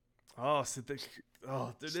 Oh, so dude,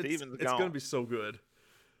 it's going to be so good.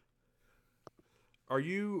 Are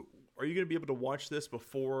you going to be able to watch this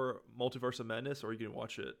before Multiverse of Madness, or are you going to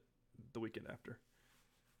watch it the weekend after?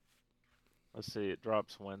 Let's see, it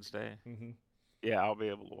drops Wednesday. Yeah, I'll be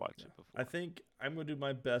able to watch it before. I think I'm going to do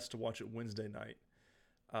my best to watch it Wednesday night.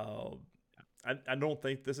 I don't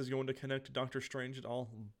think this is going to connect to Doctor Strange at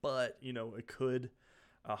all, but, it could.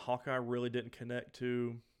 Hawkeye really didn't connect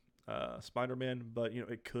to Spider-Man, but,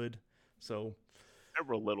 it could. So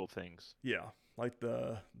several little things. Yeah, like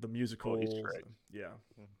the musicals. Yeah.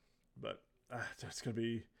 But it's going to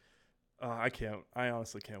be I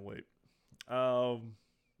honestly can't wait.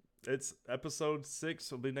 It's episode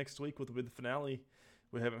 6 will be next week with the finale.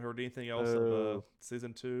 We haven't heard anything else of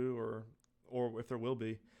season 2 or if there will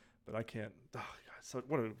be. But I can't. Oh, God, So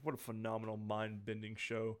what a phenomenal mind bending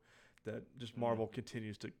show that just Marvel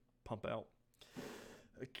continues to pump out.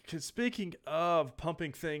 Speaking of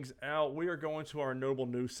pumping things out, we are going to our notable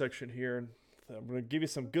news section here. I'm going to give you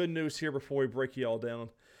some good news here before we break you all down.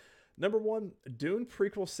 Number one, Dune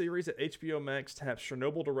prequel series at HBO Max taps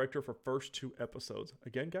Chernobyl director for first 2 episodes.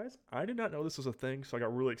 Again, guys, I did not know this was a thing, so I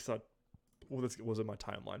got really excited. Well, this was in my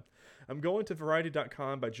timeline. I'm going to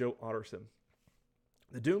Variety.com by Joe Otterson.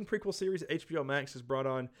 The Dune prequel series at HBO Max has brought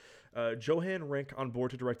on Johan Renck on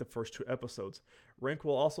board to direct the first 2 episodes. Renck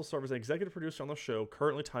will also serve as an executive producer on the show,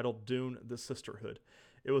 currently titled Dune: The Sisterhood.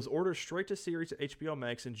 It was ordered straight to series at HBO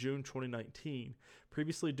Max in June 2019.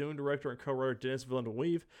 Previously, Dune director and co-writer Denis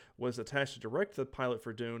Villeneuve was attached to direct the pilot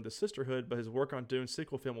for Dune: The Sisterhood, but his work on Dune's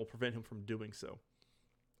sequel film will prevent him from doing so.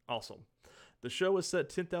 Awesome. The show is set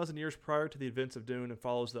 10,000 years prior to the events of Dune and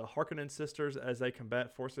follows the Harkonnen sisters as they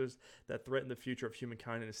combat forces that threaten the future of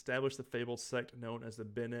humankind and establish the fabled sect known as the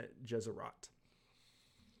Bene Gesserit.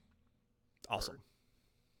 Awesome.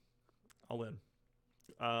 I'll in.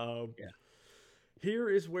 Yeah.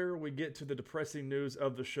 Here is where we get to the depressing news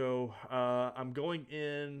of the show. I'm going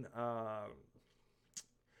in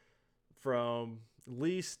from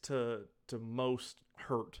least to most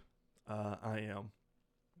hurt. I am,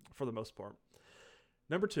 for the most part.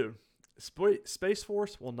 Number 2, Space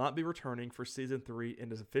Force will not be returning for Season 3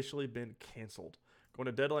 and has officially been canceled. Going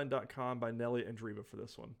to Deadline.com by Nelly and Andreeva for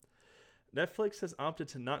this one. Netflix has opted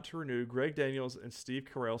to not to renew Greg Daniels and Steve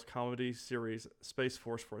Carell's comedy series Space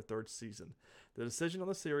Force for a 3rd season. The decision on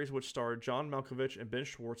the series, which starred John Malkovich and Ben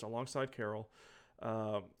Schwartz alongside Carell,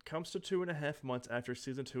 comes to 2.5 months after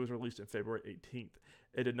Season 2 was released on February 18th.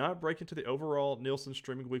 It did not break into the overall Nielsen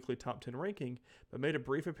Streaming Weekly Top 10 ranking, but made a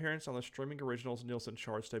brief appearance on the Streaming Originals Nielsen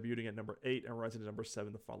charts, debuting at number 8 and rising to number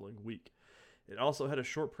 7 the following week. It also had a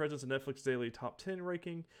short presence in Netflix Daily Top 10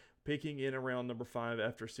 ranking, peaking in around number 5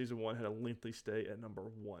 after Season 1 had a lengthy stay at number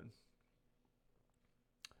 1.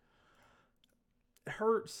 It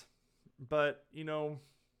hurts, but, you know,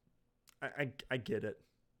 I get it.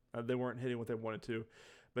 They weren't hitting what they wanted to.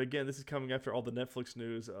 But again, this is coming after all the Netflix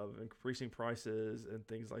news of increasing prices and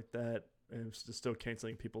things like that, and still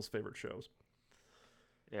canceling people's favorite shows.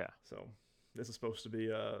 Yeah. So this is supposed to be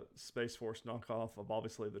a Space Force knockoff of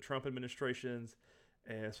obviously the Trump administrations,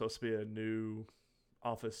 and it's supposed to be a new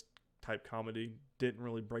Office type comedy. Didn't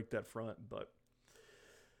really break that front, but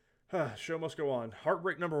show must go on.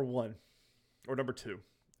 Heartbreak number 1, or number 2.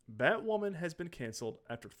 Batwoman has been canceled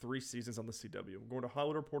after 3 seasons on the CW. We're going to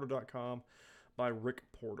HollywoodReporter.com by Rick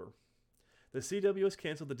Porter. The CW has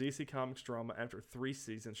canceled the DC Comics drama after 3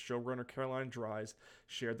 seasons. Showrunner Caroline Dries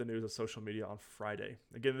shared the news on social media on Friday.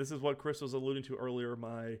 Again, this is what Chris was alluding to earlier.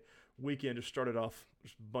 My weekend just started off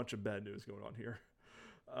just a bunch of bad news going on here.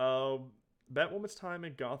 Batwoman's time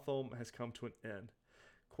in Gotham has come to an end.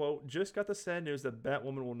 Quote, just got the sad news that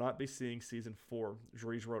Batwoman will not be seeing Season 4,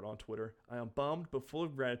 Dries wrote on Twitter. I am bummed, but full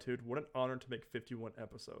of gratitude. What an honor to make 51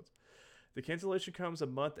 episodes. The cancellation comes a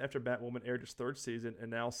month after Batwoman aired its 3rd season and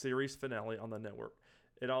now series finale on the network.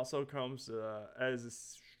 It also comes as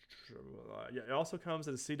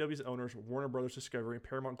CW's owners, Warner Brothers Discovery and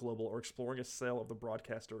Paramount Global, are exploring a sale of the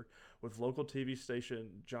broadcaster, with local TV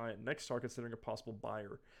station giant Nexstar considering a possible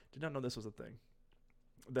buyer. Did not know this was a thing.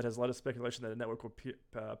 That has led to speculation that the network will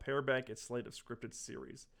pare back its slate of scripted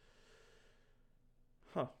series.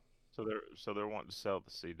 Huh. So they're wanting to sell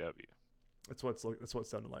the CW. That's what it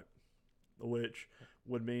sounded like. Which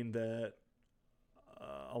would mean that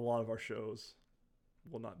a lot of our shows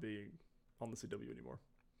will not be on the CW anymore.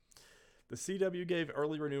 The CW gave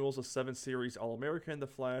early renewals of 7 series: All American, The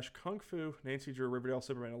Flash, Kung Fu, Nancy Drew, Riverdale,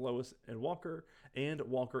 Superman and Lois, and Walker in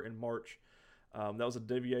March. That was a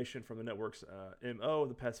deviation from the network's MO of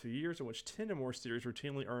the past few years, in which 10 or more series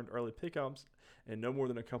routinely earned early pickups, and no more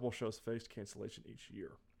than a couple shows faced cancellation each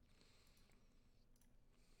year.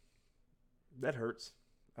 That hurts.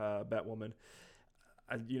 Batwoman.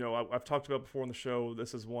 I've talked about before on the show.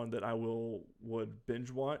 This is one that I would binge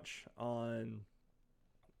watch on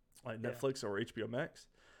Netflix or HBO Max.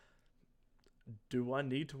 Do I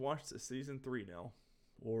need to watch the Season 3 now?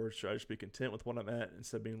 Or should I just be content with what I'm at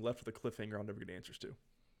instead of being left with a cliffhanger I'll never get answers to?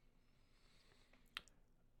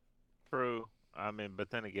 True. I mean, but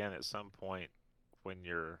then again, at some point, when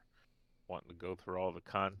you're wanting to go through all the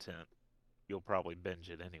content, you'll probably binge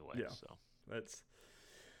it anyway. Yeah. So that's...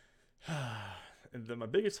 And then my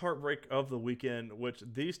biggest heartbreak of the weekend, which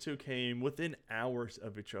these two came within hours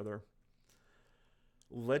of each other.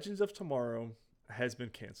 Legends of Tomorrow has been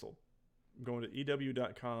canceled. I'm going to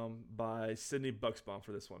EW.com by Sydney Bucksbaum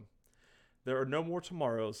for this one. There are no more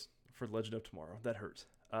tomorrows for Legend of Tomorrow. That hurts.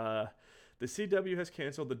 The The CW has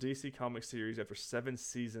canceled the DC Comics series after 7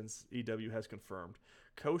 seasons, EW has confirmed.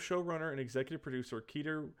 Co-showrunner and executive producer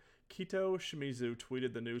Kito Shimizu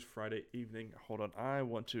tweeted the news Friday evening. Hold on, I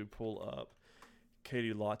want to pull up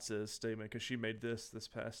Katie Lotz's statement because she made this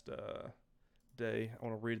past day. I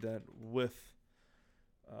want to read that with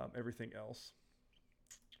everything else.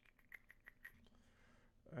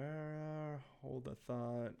 Hold the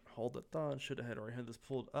thought. Should have already had this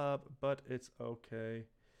pulled up, but it's okay.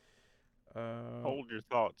 Hold your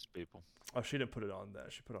thoughts, people. Oh, she didn't put it on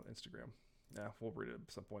that. She put it on Instagram. Yeah, we'll read it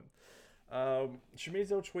at some point.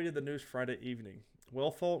 Shimizu tweeted the news Friday evening.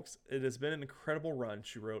 Well, folks, it has been an incredible run,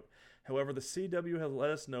 she wrote. However, the CW has let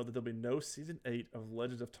us know that there'll be no Season 8 of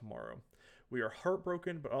Legends of Tomorrow. We are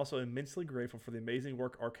heartbroken, but also immensely grateful for the amazing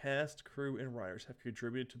work our cast, crew, and writers have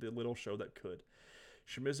contributed to the little show that could.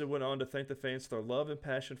 Shimizu went on to thank the fans for their love and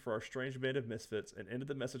passion for our strange band of misfits and ended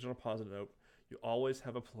the message on a positive note. You always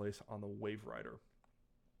have a place on the Wave Rider.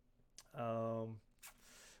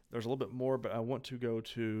 There's a little bit more, but I want to go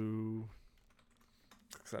to,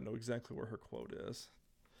 because I know exactly where her quote is.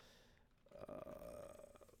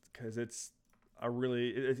 Because it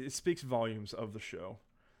speaks volumes of the show.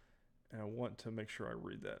 And I want to make sure I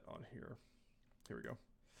read that on here. Here we go.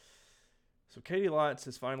 So Katie Lotz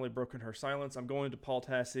has finally broken her silence. I'm going to Paul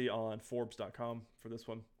Tassi on Forbes.com for this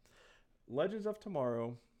one. Legends of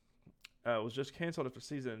Tomorrow was just canceled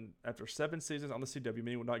after 7 seasons on the CW,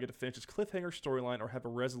 meaning it will not get to finish its cliffhanger storyline or have a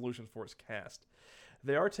resolution for its cast.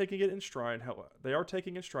 They are taking in stride,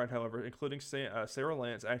 however, including Sarah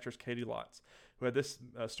Lance actress Katie Lotz, who had this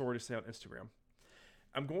story to say on Instagram.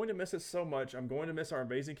 I'm going to miss it so much. I'm going to miss our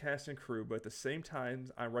amazing cast and crew, but at the same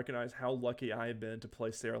time, I recognize how lucky I have been to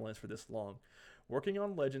play Sarah Lance for this long. Working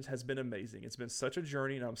on Legends has been amazing. It's been such a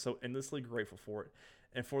journey, and I'm so endlessly grateful for it.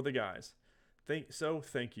 And for the guys.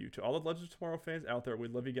 Thank you. To all the Legends of Tomorrow fans out there, we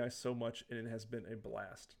love you guys so much, and it has been a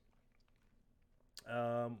blast.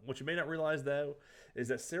 What you may not realize, though, is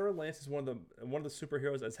that Sarah Lance is one of the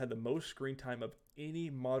superheroes that's had the most screen time of any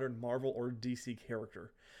modern Marvel or DC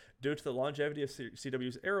character. Due to the longevity of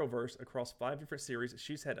CW's Arrowverse across 5 different series,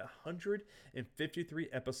 she's had 153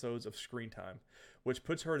 episodes of screen time, which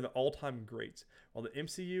puts her in the all-time greats. While the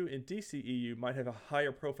MCU and DCEU might have a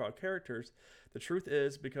higher profile characters, the truth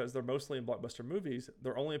is, because they're mostly in blockbuster movies,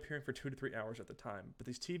 they're only appearing for 2 to 3 hours at the time. But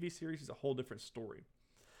these TV series is a whole different story.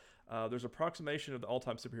 There's an approximation of the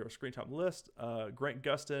all-time superhero screen time list. Grant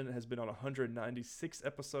Gustin has been on 196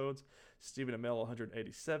 episodes, Stephen Amell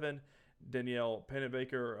 187, Danielle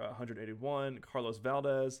Panabaker 181, Carlos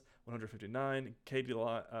Valdez 159,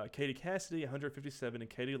 Katie Cassidy 157, and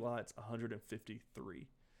Katie Lotz 153.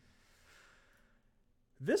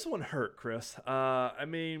 This one hurt, Chris. I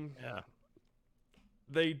mean, yeah,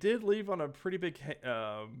 they did leave on a pretty big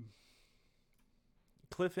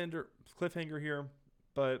cliffhanger here,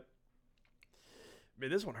 but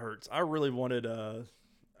man, this one hurts. I really wanted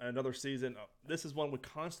another season. This is one we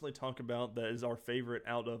constantly talk about that is our favorite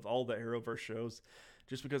out of all the Arrowverse shows,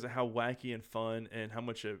 just because of how wacky and fun and how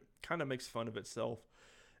much it kind of makes fun of itself.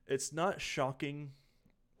 It's not shocking,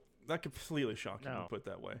 not completely shocking, to put it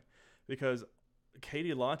that way, because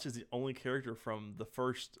Katie Lotz is the only character from the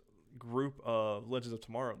first group of Legends of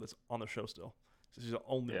Tomorrow that's on the show still. So she's the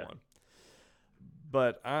only one.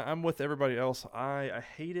 But I'm with everybody else. I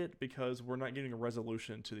hate it because we're not getting a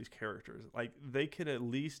resolution to these characters. Like, they could at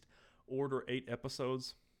least order 8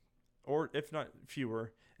 episodes, or if not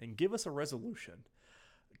fewer, and give us a resolution.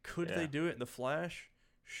 Could they do it in The Flash?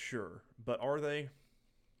 Sure. But are they?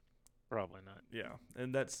 Probably not. Yeah.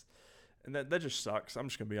 And that just sucks. I'm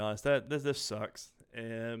just going to be honest. This sucks.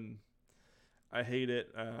 And I hate it.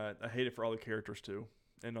 I hate it for all the characters, too,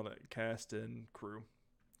 and all the cast and crew.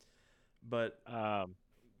 But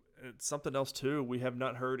it's something else too. We have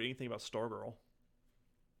not heard anything about Stargirl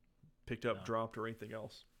picked up, dropped, or anything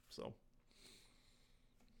else. So,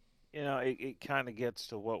 it kind of gets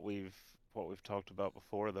to what we've talked about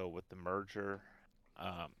before, though, with the merger.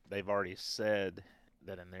 They've already said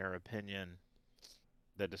that, in their opinion,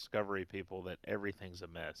 the Discovery people, that everything's a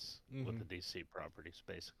mess with the DC properties,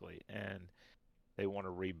 basically, and they want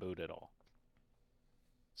to reboot it all.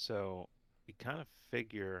 So you kind of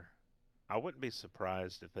figure. I wouldn't be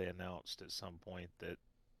surprised if they announced at some point that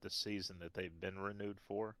the season that they've been renewed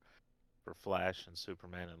for Flash and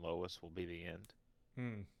Superman and Lois will be the end.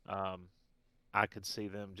 I could see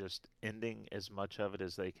them just ending as much of it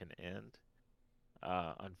as they can end.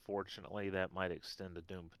 Unfortunately, that might extend to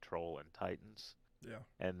Doom Patrol and Titans. Yeah.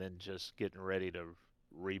 And then just getting ready to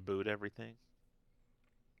reboot everything.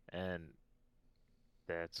 And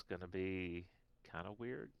that's going to be kind of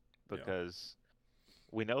weird because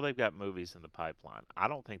we know they've got movies in the pipeline. I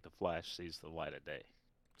don't think the Flash sees the light of day.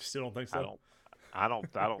 Still don't think I so. don't I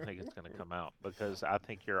don't think it's going to come out because I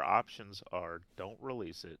think your options are don't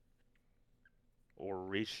release it or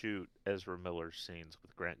reshoot Ezra Miller's scenes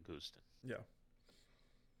with Grant Gustin. Yeah,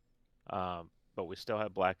 But we still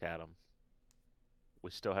have Black Adam.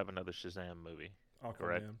 We still have another Shazam movie,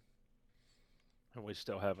 correct? Aquaman. And we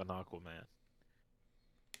still have an Aquaman.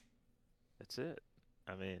 That's it.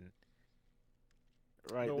 I mean,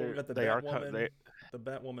 right No, we there, got the they are Batwoman, the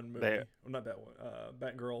Batwoman they movie. Well, not Batwoman,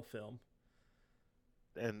 Batgirl film.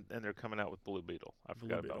 and they're coming out with Blue Beetle. I Blue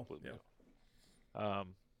forgot about Beetle. Blue Yeah. Beetle. Um,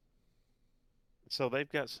 so they've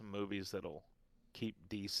got some movies that'll keep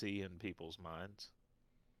DC in people's minds,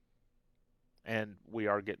 and we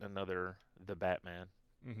are getting another The Batman,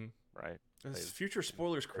 Mm-hmm. right? It's They've future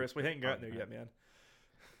spoilers, they've Chris. We ain't gotten confirmed there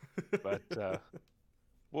that, yet, man.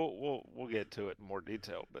 but we'll get to it in more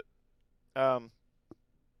detail. But um,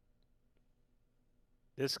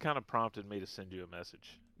 this kind of prompted me to send you a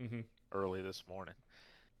message Mm-hmm. early this morning.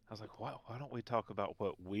 I was like, why don't we talk about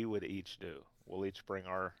what we would each do? We'll each bring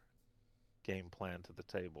our game plan to the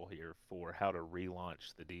table here for how to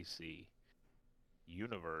relaunch the DC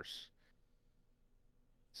universe.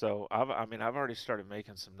 So I mean, I've already started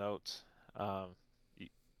making some notes. Um, y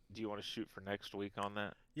do you want to shoot for next week on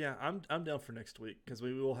that? Yeah, I'm down for next week because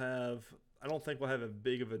we will have. I don't think we'll have as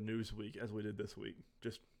big of a news week as we did this week,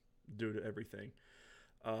 just due to everything.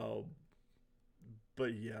 Uh,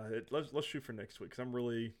 but yeah, let's shoot for next week because I'm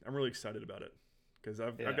really excited about it because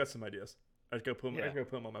I've Yeah, got some ideas. I yeah, just gotta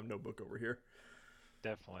put them on my notebook over here.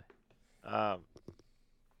 definitely. Um,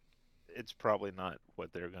 it's probably not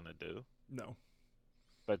what they're gonna do, No,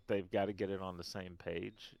 but they've got to get it on the same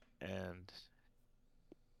page, and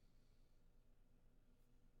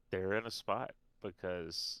they're in a spot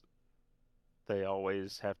because they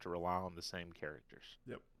always have to rely on the same characters.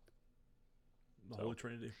 yep, the Holy So,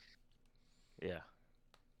 Trinity. yeah.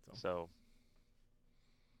 So So,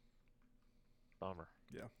 bummer.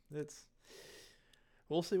 yeah, it's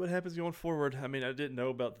we'll see what happens going forward. I mean, I didn't know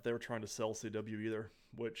about that they were trying to sell CW either,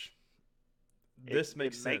 which this It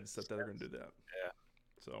makes makes sense that they're going to do that.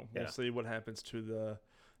 So yeah, we'll yeah. see what happens to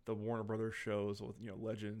the Warner Brothers shows with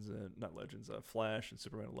Legends and not Legends, Flash and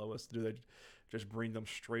Superman and Lois. Do they just bring them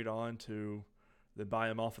straight on to they buy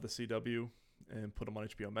them off of the CW and put them on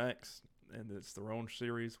HBO Max and it's their own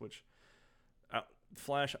series? Which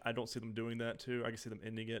Flash, I don't see them doing that too. I can see them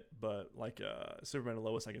ending it, but like Superman and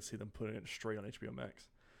Lois, I can see them putting it straight on HBO Max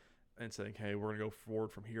and saying, "Hey, we're gonna go forward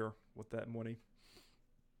from here with that money."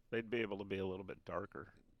 They'd be able to be a little bit darker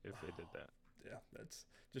if they did that. Yeah, that's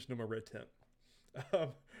just no more red tint. Um,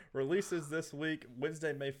 Releases this week,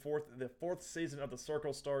 Wednesday, May 4th. The fourth season of The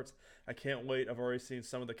Circle starts. I can't wait. I've already seen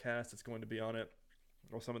some of the cast that's going to be on it,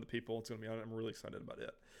 or some of the people that's going to be on it. I'm really excited about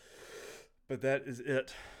it. But that is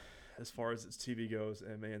it as far as its TV goes.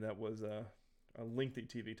 And man, that was a lengthy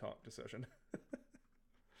TV talk discussion.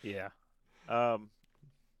 Yeah. Um,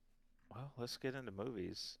 well, let's get into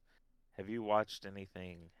movies. Have you watched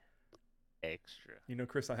anything extra?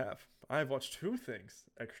 Chris, I have. I have watched two things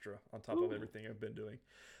extra on top of Ooh. everything I've been doing.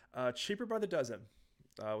 Cheaper by the Dozen.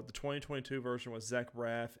 The 2022 version was Zach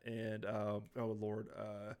Braff and oh Lord,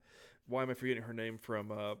 why am I forgetting her name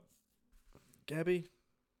from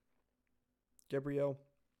Gabrielle?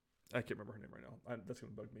 I can't remember her name right now. That's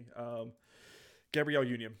gonna bug me. Gabrielle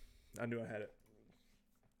Union. I knew I had it.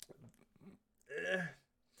 Eh,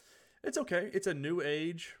 it's okay. It's a new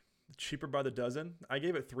age. Cheaper by the dozen. I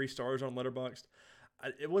gave it 3 stars on Letterboxd.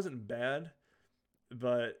 It wasn't bad,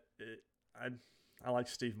 but I like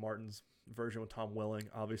Steve Martin's version with Tom Welling,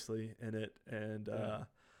 obviously, in it, and Mm.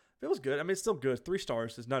 it was good. I mean, it's still good. 3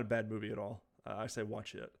 stars is not a bad movie at all. I say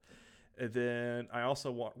watch it. And then I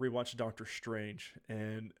also rewatched Doctor Strange,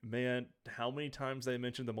 and man, how many times they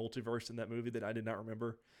mentioned the multiverse in that movie that I did not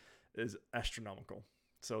remember is astronomical.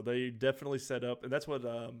 So they definitely set up, and that's what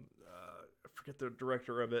I forget the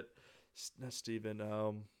director of it, not Steven.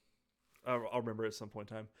 I'll remember it at some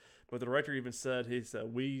point in time. But the director even said he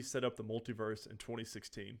said we set up the multiverse in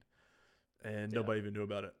 2016, and Yeah. nobody even knew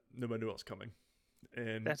about it. Nobody knew it was coming,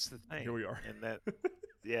 and That's the here thing. we are. And that,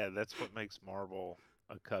 yeah, that's what makes Marvel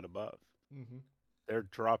a cut above. Mm-hmm. They're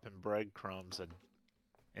dropping breadcrumbs, and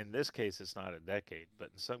in this case, it's not a decade,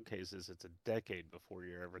 but in some cases, it's a decade before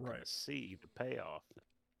you're ever going Right. to see the payoff.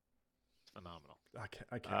 It's phenomenal. I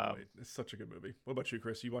can't Um, wait. It's such a good movie. What about you,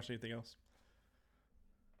 Chris? You watch anything else?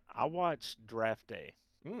 I watched Draft Day,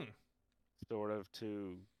 Mm. sort of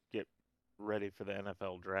to get ready for the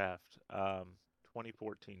NFL draft.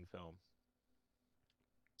 2014 film.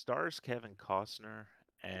 Stars Kevin Costner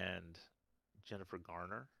and Jennifer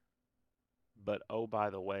Garner. But oh, by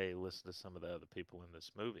the way, listen to some of the other people in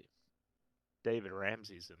this movie. David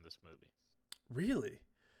Ramsey's in this movie. Really?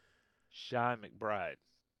 Shy McBride.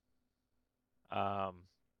 Um,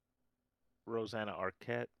 Rosanna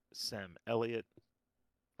Arquette. Sam Elliott.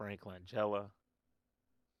 Frank Langella.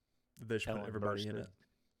 They just put Ellen everybody in Burstyn. it.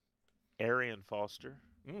 Arian Foster.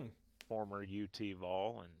 Mm. Former UT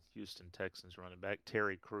Vol and Houston Texans running back.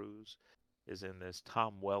 Terry Crews is in this.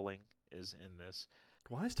 Tom Welling is in this.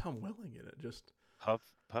 Why is Tom Welling in it? Just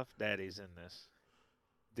Puff Daddy's in this.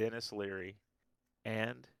 Dennis Leary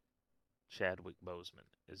and Chadwick Boseman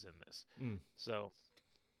is in this. mm. So,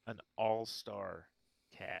 an all-star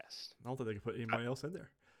cast. I don't think they could put I, anybody else in there.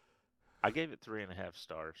 I gave it 3.5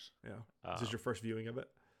 stars. Yeah. Is this your first viewing of it?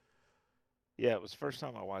 Yeah, it was the first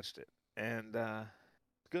time I watched it, and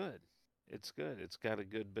good. It's good. It's got a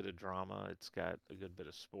good bit of drama. It's got a good bit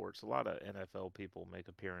of sports. A lot of NFL people make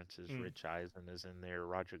appearances. Mm. Rich Eisen is in there.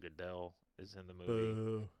 Roger Goodell is in the movie.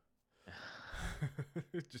 Boo.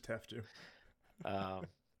 Just have to.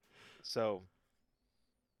 So,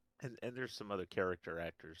 and there's some other character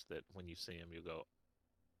actors that when you see them, you go,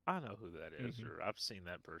 I know who that is, Mhm. or I've seen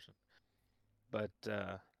that person. But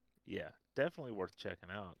yeah, definitely worth checking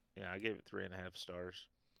out. Yeah, I gave it 3.5 stars.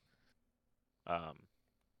 Um,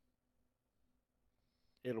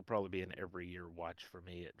 it'll probably be an every year watch for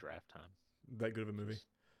me at draft time. That good of a movie.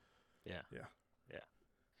 Yeah, Yeah. yeah.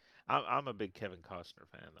 I'm a big Kevin Costner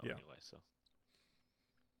fan though. Yeah. Anyway, so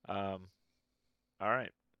all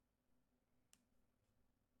right.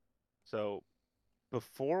 So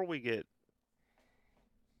before we get,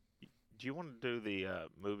 do you want to do the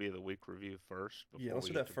movie of the week review first Yeah, before let's we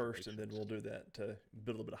do get that to first, and then predictions? we'll do that to build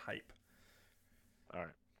a little bit of hype. All right.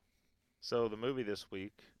 So the movie this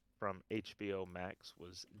week from HBO Max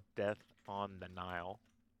was Death on the Nile.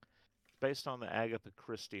 It's based on the Agatha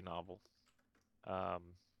Christie novel. Um,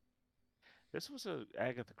 this was a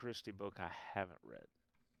Agatha Christie book I haven't read,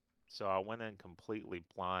 so I went in completely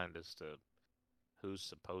blind as to who's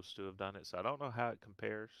supposed to have done it. So I don't know how it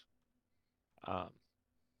compares. Um,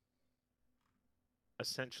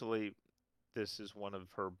 essentially, this is one of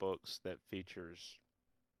her books that features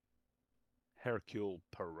Hercule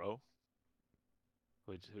Poirot,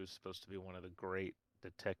 who's supposed to be one of the great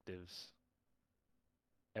detectives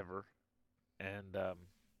ever, and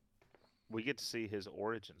we get to see his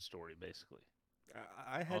origin story basically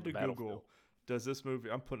I had on the to battlefield. Google, does this movie,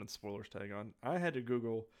 I'm putting a spoilers tag on. I had to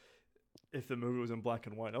Google if the movie was in black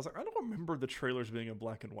and white. I was like, I don't remember the trailers being in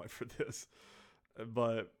black and white for this.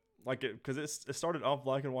 But, like, because it started off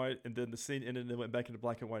black and white, and then the scene ended and it went back into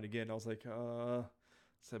black and white again. I was like, so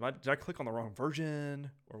did I click on the wrong version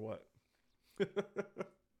or what?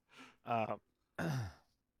 Uh,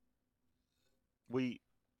 we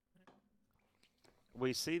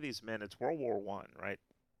we see these men. It's World War One, right?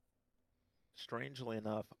 Strangely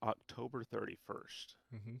enough, October 31st,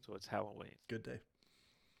 Mm-hmm. so it's Halloween, Good day.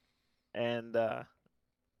 and they're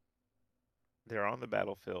on the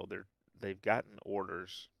battlefield. They've gotten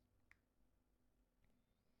orders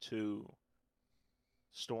to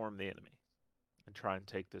storm the enemy and try and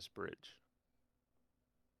take this bridge,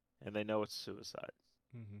 and they know it's suicide.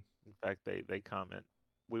 Mm-hmm. In fact, they comment,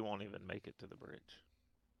 "We won't even make it to the bridge."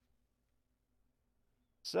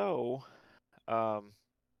 So, um,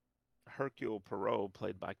 Hercule Poirot,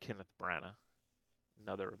 played by Kenneth Branagh,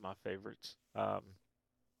 another of my favorites.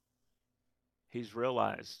 He's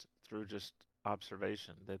realized through just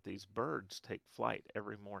observation that these birds take flight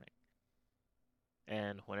every morning.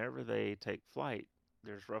 And whenever they take flight,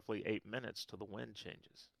 there's roughly 8 minutes till the wind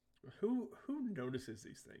changes. Who notices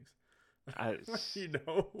these things? I, You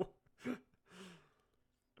know?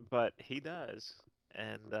 but he does,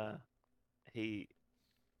 and he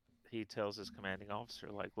he tells his commanding officer,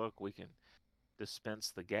 like, look, we can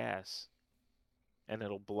dispense the gas, and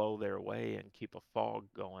it'll blow their way and keep a fog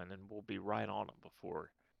going, and we'll be right on them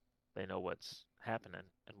before they know what's happening,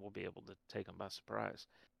 and we'll be able to take them by surprise.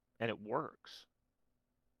 And it works.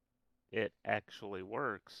 It actually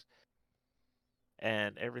works,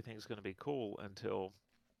 and everything's going to be cool until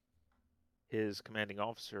his commanding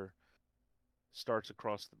officer starts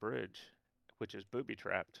across the bridge, which is booby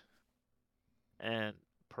trapped, and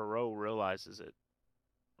Perot realizes it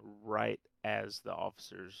right as the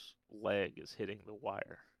officer's leg is hitting the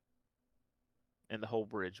wire, and the whole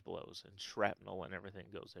bridge blows, and shrapnel and everything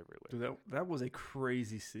goes everywhere. Dude, that was a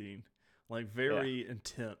crazy scene. Like, Yeah, very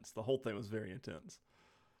intense. The whole thing was very intense.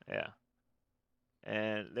 yeah.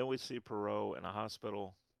 And then we see Perot in a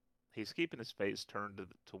hospital. He's keeping his face turned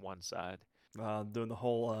to one side. Doing the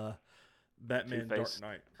whole Batman Dark Two-Face.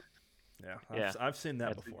 Knight. Yeah, Yeah, I've seen that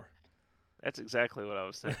that's before. that's exactly what I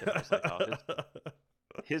was thinking. I was like, oh,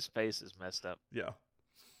 His face is messed up, Yeah.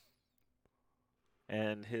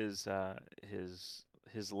 and his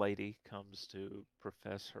lady comes to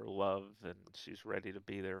profess her love, and she's ready to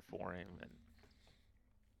be there for him, and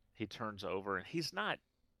he turns over, and he's not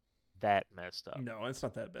that messed up. No, it's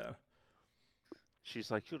not that bad.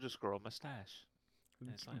 She's like, "You'll just grow a mustache," and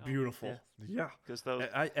it's like, "Oh, yeah," Beautiful. Yeah. because those,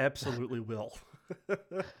 I absolutely will.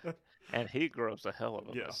 and he grows a hell of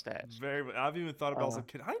a Yeah. mustache. Very. I've even thought about, I was Uh, like,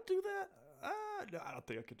 can I do that? No, I don't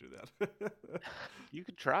think I could do that. you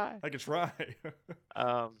could try. I could try.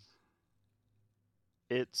 Um,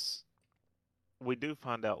 it's we do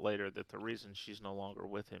find out later that the reason she's no longer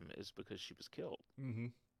with him is because she was killed. Mm-hmm.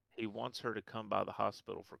 He wants her to come by the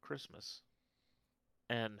hospital for Christmas,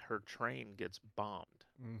 and her train gets bombed.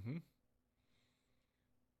 Mm-hmm.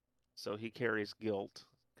 So he carries guilt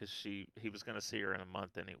because he was going to see her in a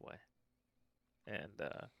month anyway, and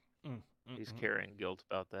Mm, mm, he's mm. carrying guilt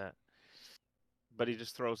about that. But he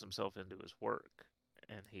just throws himself into his work,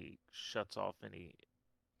 and he shuts off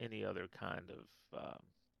any other kind of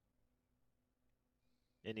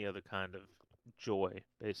any other kind of joy,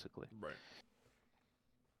 basically. Right.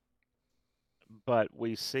 But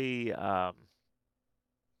we see Gal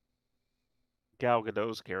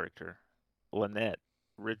Gadot's character, Lynette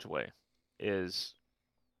Ridgway, is.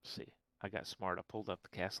 See, I got smart. I pulled up the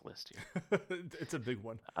cast list here. It's a big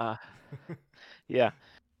one. Uh, yeah.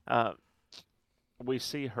 Uh, we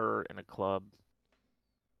see her in a club,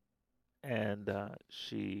 and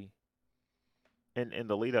in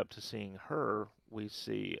the lead up to seeing her, we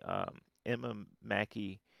see Emma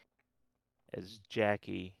Mackey as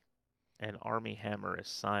Jackie and Army Hammer as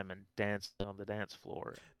Simon dancing on the dance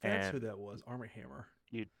floor, That's who and that was. Army Hammer.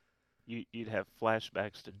 you'd you'd have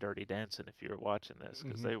flashbacks to Dirty Dancing if you were watching this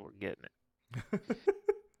because Mm-hmm. they were getting it.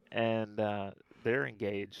 And they're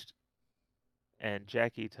engaged, and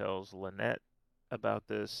Jackie tells Lynette about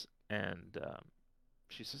this, and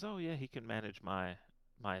she says, "Oh yeah, he can manage my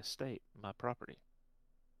estate, my property."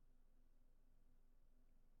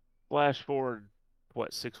 Flash forward,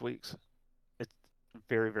 what, 6 weeks? It's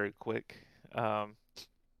very, very quick. Um,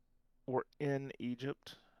 we're in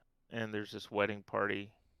Egypt, and there's this wedding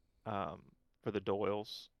party um, for the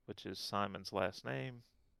Doyles, which is Simon's last name,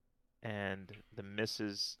 and the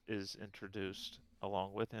Mrs. is introduced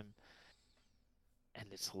along with him, and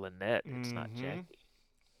it's Lynette. It's not Mm-hmm. Jackie.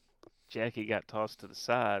 Jackie got tossed to the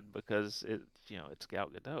side because it's Gal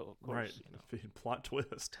Gadot, of Right. course. Plot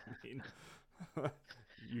twist. I mean,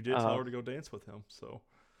 you did tell her Um, to go dance with him, so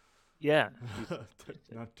yeah, she said,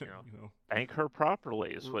 not to, you know. thank her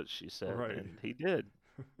properly is r- what she said, Right. and he did.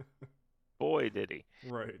 Boy, did he.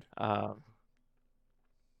 Right. Um,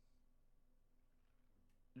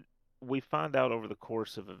 we find out over the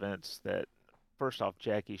course of events that first off,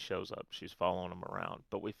 Jackie shows up. She's following him around,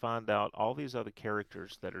 but we find out all these other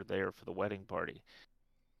characters that are there for the wedding party.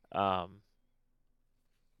 Um,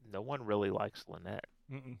 no one really likes Lynette.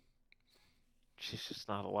 Mm-mm. She's just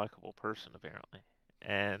not a likable person, apparently.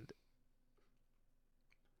 And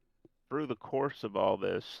through the course of all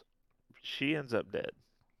this, she ends up dead,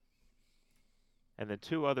 and then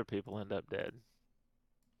two other people end up dead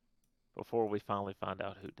before we finally find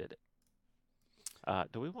out who did it.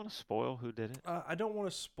 Do we want to spoil who did it? I don't want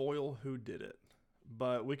to spoil who did it,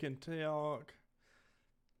 but we can talk.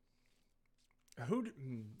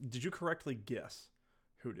 Did you correctly guess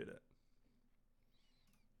who did it?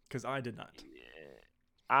 Because I did not. Yeah,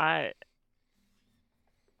 I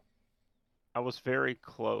I was very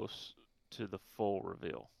close to the full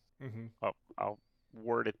reveal. Mm-hmm. I'll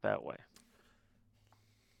word it that way.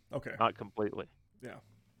 Okay. Not completely. Yeah.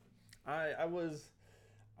 I was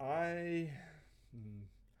I hmm,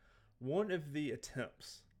 one of the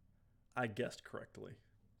attempts I guessed correctly.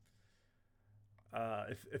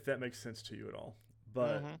 If that makes sense to you at all,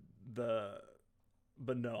 but Hmm. the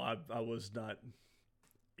but no, I was not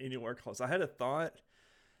anywhere close. I had a thought,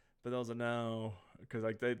 but that was a no because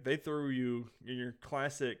like they threw you in your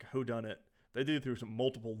classic who done it. They do through some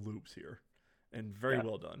multiple loops here, and very Yeah.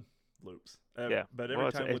 well done loops. Yeah. But every Well,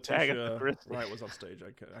 it's time it's Agatha Letitia Christie. Wright was on stage,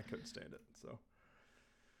 I couldn't stand it. So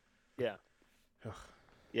Yeah.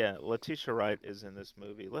 Yeah. Letitia Wright is in this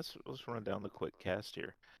movie. Let's run down the quick cast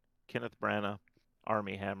here. Kenneth Branagh,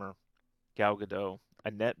 Army Hammer, Gal Gadot,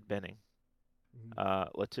 Annette Bening,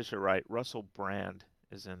 Letitia Wright, Russell Brand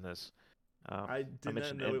is in this. I I did not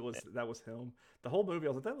mentioned know that was him. The whole movie, I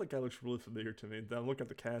was like, that guy looks really familiar to me. Then I look at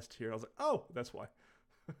the cast here, I was like, oh, that's why.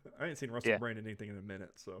 I ain't seen Russell yeah, Brand in anything in a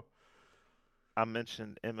minute, so I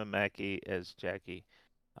mentioned Emma Mackey as Jackie.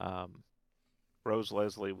 Um, Rose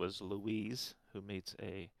Leslie was Louise, who meets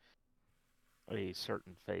a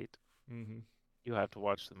certain fate. mm-hmm. You have to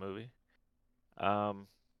watch the movie. Um,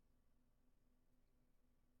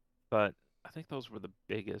 but I think those were the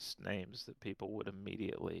biggest names that people would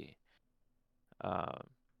immediately uh,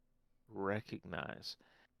 recognize.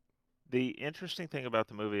 The interesting thing about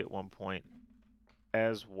the movie at one point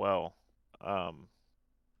as well um,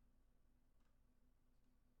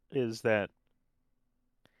 is that,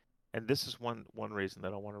 and this is one reason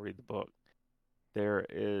that I want to read the book. There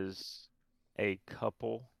is a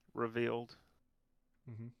couple revealed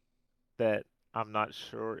Mm-hmm. that I'm not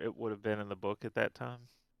sure it would have been in the book at that time,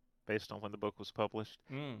 based on when the book was published.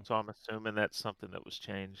 Mm. So I'm assuming that's something that was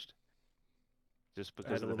changed just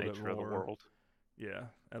because Add a of the little bit nature of the more, world. yeah,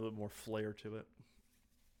 add a little more flair to it.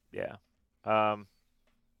 Yeah. Um,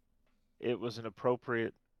 it was an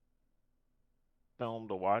appropriate film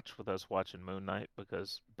to watch with us watching Moon Knight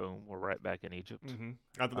because boom, we're right back in Egypt. Mm-hmm.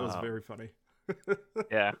 I thought that was Um, very funny.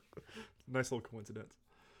 yeah. Nice little coincidence.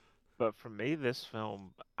 But for me, this film,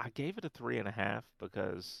 I gave it a 3.5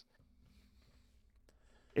 because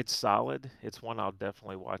it's solid. It's one I'll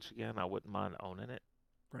definitely watch again. I wouldn't mind owning it.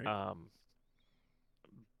 Right. Um,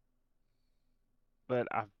 but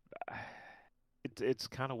it's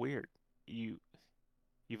kind of weird. You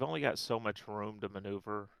you've only got so much room to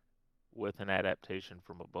maneuver with an adaptation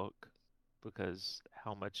from a book because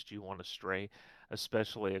how much do you want to stray,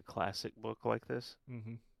 especially a classic book like this?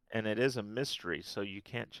 Mm-hmm. And it is a mystery, so you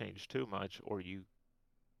can't change too much or you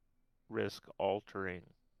risk altering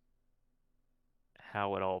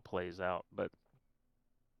how it all plays out. But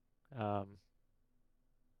um,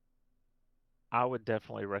 I would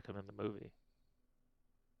definitely recommend the movie.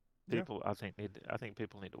 Yeah. I think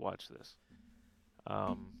people need to watch this.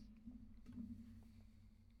 Um,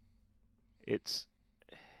 it's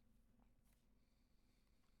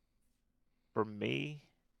for me,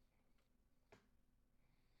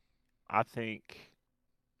 I think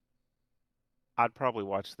I'd probably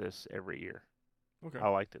watch this every year. Okay. I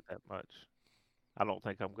liked it that much. I don't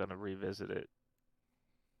think I'm going to revisit it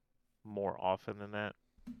more often than that.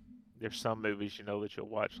 There's some movies that you'll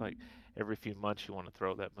watch like every few months you want to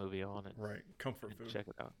throw that movie on Right. Comfort and food. check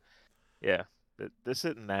it out. Yeah, this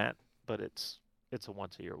isn't that, but it's a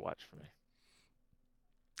once a year watch for me.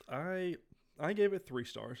 I I gave it 3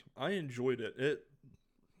 stars. I enjoyed it. It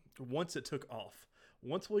once it took off.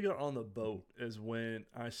 Once we got on the boat is when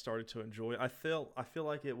I started to enjoy it. I feel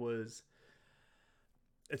like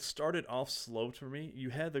it started off slow to me. You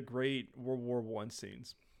had the great World War I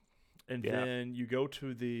scenes, and Yeah. then you go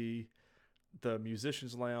to the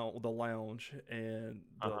musicians lounge, and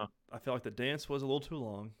the Uh-huh. I felt like the dance was a little too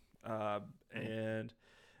long, uh, Mhm. and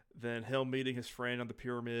then him meeting his friend on the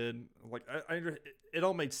pyramid. Like it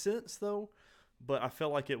all made sense though, but I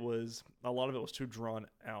felt like a lot of it was too drawn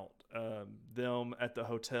out. Them at the Right.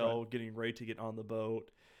 hotel getting ready to get on the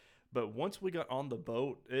boat, but once we got on the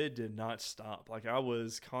boat, it did not stop. Like I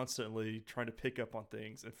was constantly trying to pick up on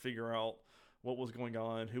things and figure out what was going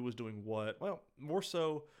on, who was doing what. Well, more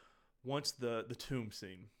so once the tomb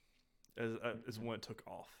scene is Mhm. when it took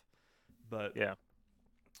off. But Yeah.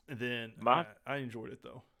 then My I enjoyed it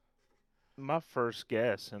though. my first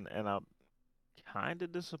guess, and I'm kind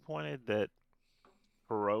of disappointed that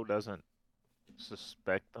Perot doesn't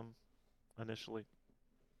suspect them initially,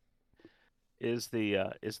 is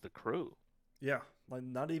the crew. Yeah, like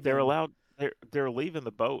not They're even allowed they're leaving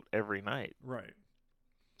the boat every night. right.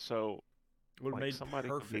 So Would have like made somebody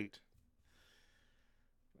could be, perfect.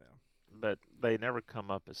 Yeah, but they never come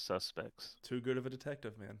up as suspects. too good of a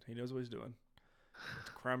detective, man. He knows what he's doing. It's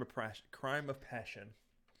crime of passion. Crime of passion.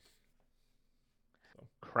 So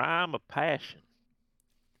Crime of passion.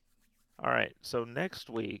 All right, so next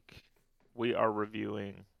week we are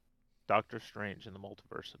reviewing Doctor Strange in the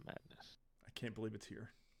Multiverse of Madness. I can't believe it's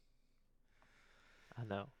here. I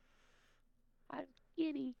know. I'm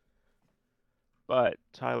giddy. But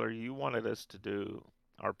Tyler, you wanted us to do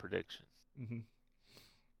our predictions. Hmm.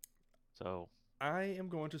 So, I am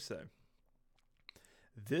going to say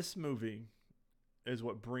this movie is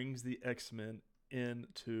what brings the X Men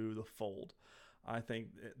into the fold. I think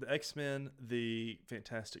the X Men, the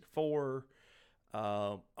Fantastic Four,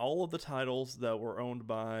 all of the titles that were owned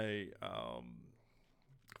by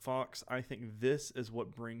Fox, I think this is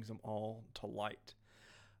what brings them all to light.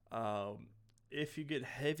 Um, if you get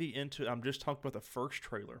heavy into, I'm just talking about the first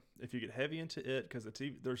trailer. If you get heavy into it, because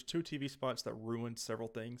there's 2 TV spots that ruined several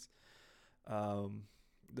things um,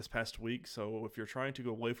 this past week. So if you're trying to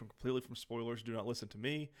go away from completely from spoilers, do not listen to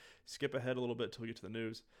me. Skip ahead a little bit till we get to the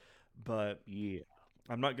news. But yeah.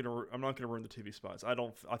 I'm not gonna ruin the TV spots. I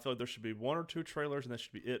feel like there should be 1 or 2 trailers, and that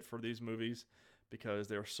should be it for these movies because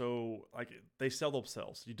they're so like they sell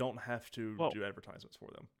themselves. You don't have to Well, do advertisements for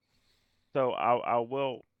them. so I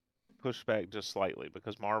will. push back just slightly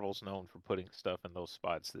because Marvel's known for putting stuff in those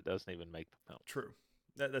spots that doesn't even make the film. True.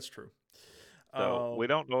 That's true. So we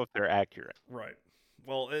don't know if they're accurate. Right.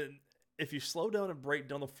 Well, if you slow down and break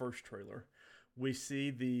down the first trailer, we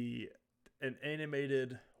see an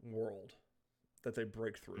animated world that they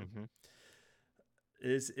break through. Hmm.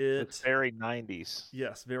 Is It's it? very 90s.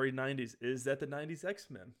 Yes, very 90s. Is that the 90s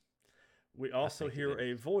X-Men? We also think it hear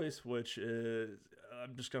a is. voice, which is,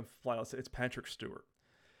 I'm just going to fly out, say it's Patrick Stewart.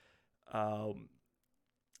 Um,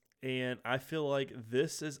 and I feel like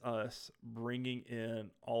this is us bringing in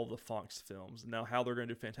all the Fox films. Now, how they're going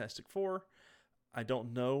to do Fantastic Four, I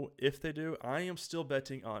don't know if they do. I am still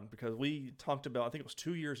betting on, because we talked about, I think it was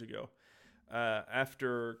 2 years ago,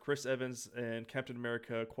 after Chris Evans and Captain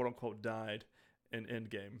America, quote unquote, died in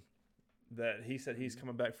Endgame, that he said he's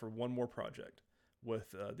coming back for one more project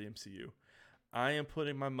with the MCU. I am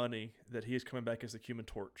putting my money that he is coming back as the Human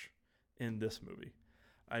Torch in this movie.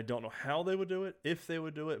 I don't know how they would do it, if they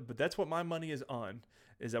would do it, but that's what my money is on,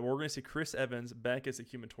 is that we're going to see Chris Evans back as the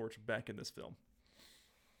Human Torch back in this film.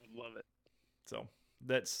 Love it. So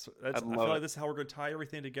that's I I feel love like it. this is how we're going to tie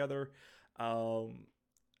everything together.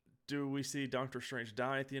 Do we see Doctor Strange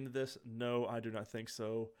die at the end of this? No, I do not think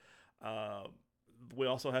so. Uh, we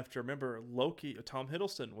also have to remember Loki. Tom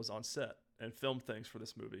Hiddleston was on set and filmed things for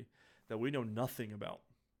this movie that we know nothing about,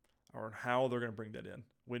 or how they're going to bring that in.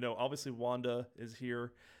 We know obviously Wanda is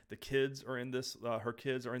here. The kids are in this. Her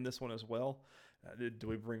kids are in this one as well. Do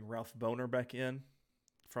we bring Ralph Boner back in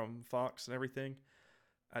from Fox and everything?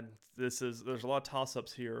 And there's a lot of toss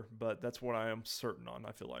ups here, but that's what I am certain on.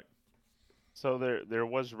 I feel like. So there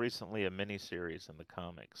was recently a miniseries in the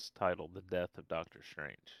comics titled "The Death of Doctor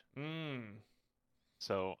Strange."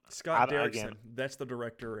 So Scott again, Derrickson, that's the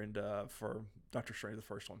director, and for Doctor Strange, the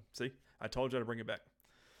first one. See, I told you to bring it back,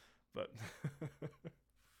 but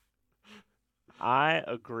I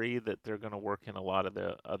agree that they're going to work in a lot of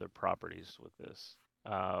the other properties with this.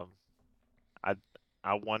 Um, I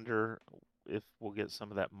I wonder if we'll get some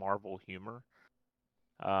of that Marvel humor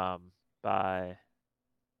by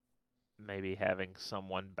maybe having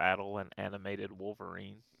someone battle an animated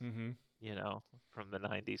Wolverine, mm-hmm. from the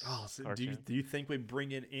 90s Oh, so cartoon. do you think we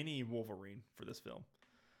bring in any Wolverine for this film?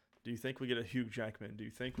 Do you think we get a Hugh Jackman? Do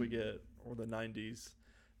you think we get or the '90s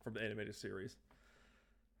from the animated series?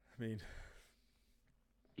 I mean,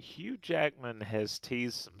 Hugh Jackman has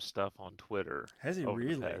teased some stuff on Twitter has he over the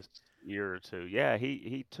really? past year or two. Yeah,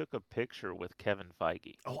 he took a picture with Kevin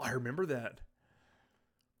Feige. Oh, I remember that.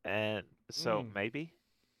 And so Mm. maybe.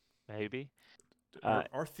 Uh,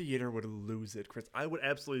 Our theater would lose it, Chris. I would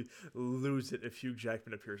absolutely lose it if Hugh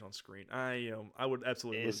Jackman appears on screen. I would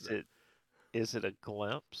absolutely lose is that. it a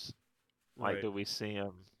glimpse? Like, Right. do we see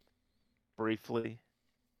him briefly?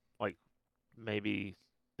 Like, maybe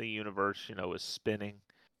the universe, is spinning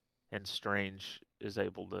and Strange is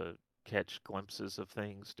able to catch glimpses of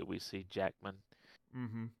things. Do we see Jackman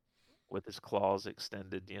Mm-hmm. with his claws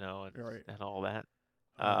extended, Right. and all that?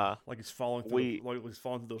 Oh, Uh, like he's falling through we he's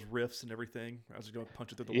falling through those rifts and everything as he's going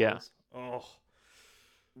punching through the yeah, walls. Oh.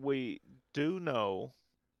 we do know.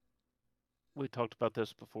 We talked about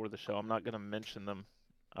this before the show. I'm not going to mention them,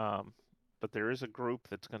 um, but there is a group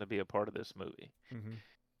that's going to be a part of this movie.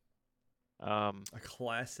 Mm-hmm. Um, A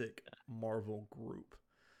classic Marvel group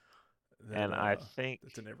that and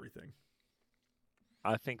that's in everything.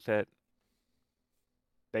 I think that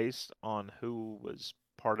based on who was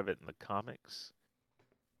part of it in the comics,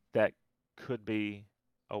 that could be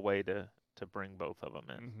a way to bring both of them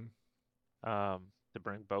Mm-hmm. in, to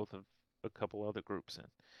bring both of a couple other groups in.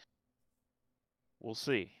 We'll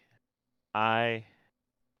see. I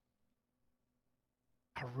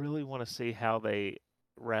I really want to see how they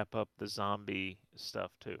wrap up the zombie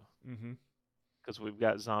stuff too, Mm-hmm. because we've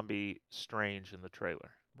got Zombie Strange in the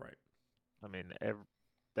trailer. Right. I mean,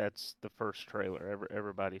 that's the first trailer.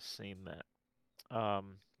 Everybody's seen that.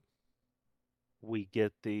 We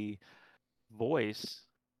get the voice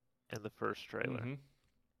in the first trailer Mm-hmm.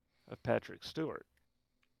 of Patrick Stewart.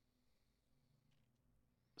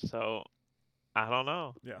 So I don't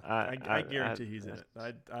know. Yeah, I I I I, guarantee he's in it.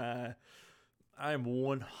 I am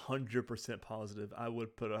 100% positive. I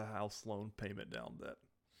would put a house loan payment down that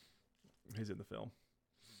he's in the film.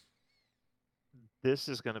 this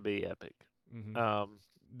is going to be epic. Mm-hmm. Um,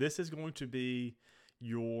 This is going to be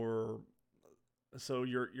your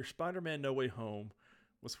your Spider-Man No Way Home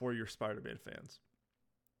was for your Spider-Man fans.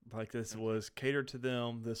 Like this mhm. was catered to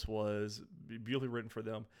them. This was beautifully written for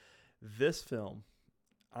them. This film,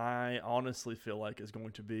 I honestly feel like is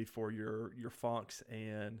going to be for your Fox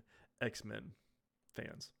and X-Men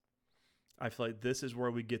fans. I feel like this is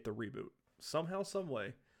where we get the reboot somehow, some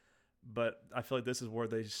way. But I feel like this is where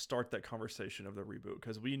they start that conversation of the reboot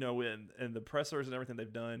because we know in the pressers and everything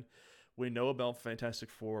they've done, we know about Fantastic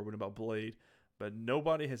Four, we know about Blade, but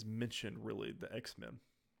nobody has mentioned really the X-Men.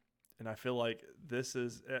 And I feel like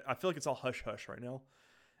I feel like it's all hush hush right now,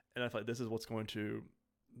 and I feel like this is what's going to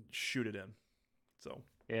shoot it in. So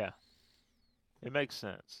Yeah, it makes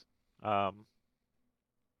sense. Um,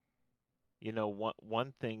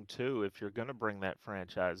 one thing too, if you're gonna bring that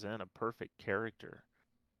franchise in, a perfect character,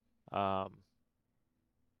 um,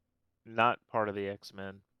 not part of the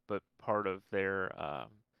X-Men, but part of their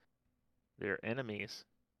enemies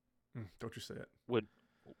don't you say it. would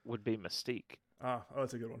would be Mystique, Oh,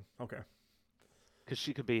 that's a good one. Okay, because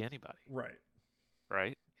she could be anybody, right,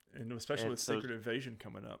 right? and especially And with so, Secret Invasion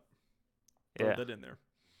coming up, throw yeah, that in there.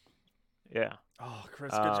 yeah, Oh,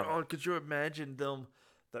 Chris, um, could you imagine them,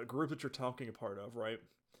 that group that you're talking a part of, right?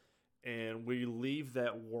 And we leave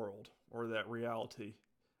that world or that reality,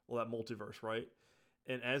 well, that multiverse, right?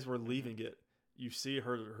 And as we're mhm. leaving it, you see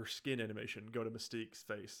her skin animation go to Mystique's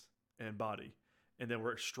face and body, and then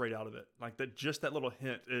we're straight out of it. Like that, just that little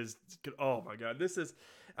hint is. Oh my god, this is.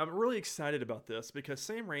 I'm really excited about this because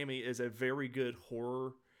Sam Raimi is a very good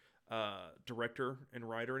horror director and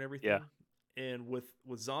writer and Yeah. everything. And with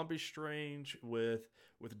Zombie Strange, with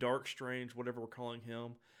Dark Strange, whatever we're calling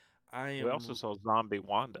him, I We also am saw Zombie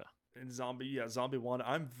Wanda. and Zombie One.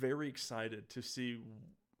 I'm very excited to see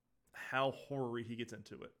how horror he gets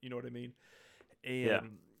into it. You know what I mean? Yeah.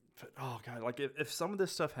 And oh god, like if some of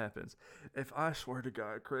this stuff happens, if I swear to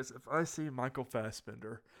God, Chris, if I see Michael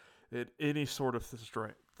Fassbender in any sort of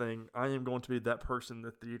thing, I am going to be that person in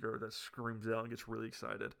the theater that screams out and gets really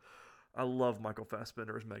excited. I love Michael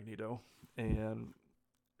Fassbender as Magneto, and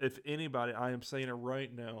if anybody, I am saying it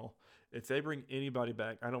right now, if they bring anybody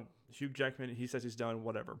back, I don't. Hugh Jackman, he says he's done,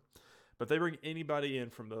 whatever. But if they bring anybody in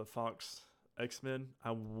from the Fox X-Men,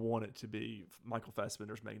 I want it to be Michael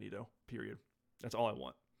Fassbender's Magneto. Period. That's all I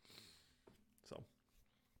want. So,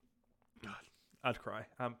 God, I'd cry.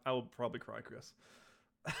 I would probably cry, Chris.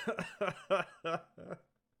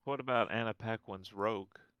 What about Anna Paquin's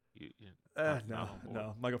Rogue? You not No, on board?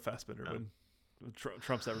 no. Michael Fassbender No. would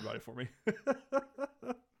trumps everybody for me.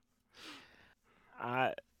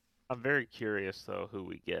 I I'm very curious though who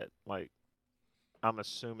we get. Like, I'm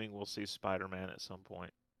assuming we'll see Spider-Man at some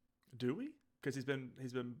point. Do we? Because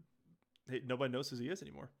nobody knows who he is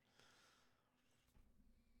anymore.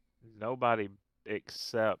 Nobody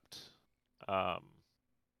except um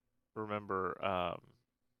remember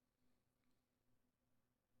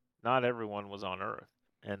not everyone was on Earth,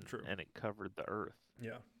 True. and it covered the Earth.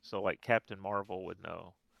 Yeah. So like Captain Marvel would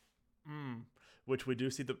know. Mm. Which we do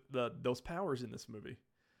see the those powers in this movie.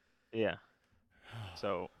 Yeah.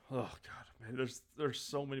 So Oh God, man, there's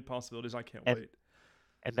so many possibilities. I can't and wait.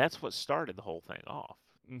 and that's what started the whole thing off,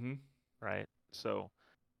 Mm-hmm. right? So,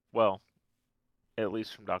 well, at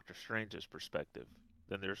least from Doctor Strange's perspective.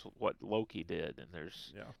 Then there's what Loki did, and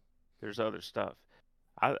Yeah. there's other stuff.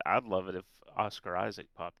 I'd love it if Oscar Isaac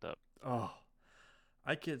popped up. Oh,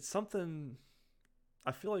 I get something.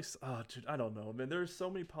 I feel like, oh, dude, I don't know, man. There's so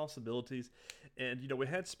many possibilities, and we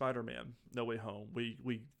had Spider-Man: No Way Home.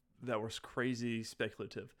 We that was crazy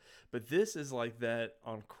speculative, but this is like that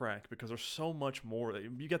on crack because there's so much more.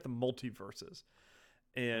 You got the multiverses,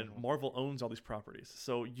 and Hmm. Marvel owns all these properties,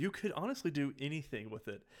 so you could honestly do anything with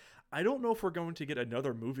it. I don't know if we're going to get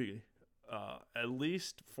another movie, at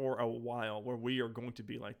least for a while, where we are going to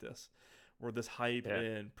be like this, where this hype Yeah,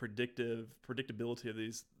 and predictability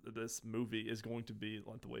of this movie is going to be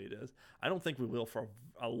like the way it is. I don't think we will for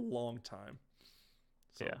a long time.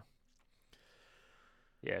 So, yeah,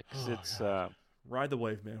 yeah. Because oh it's god, ride the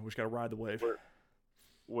wave, man. We just got to ride the wave.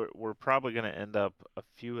 we're we're probably going to end up, a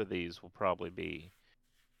few of these will probably be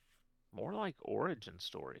more like origin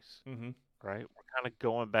stories, Mm-hmm. right? We're kind of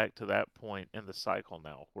going back to that point in the cycle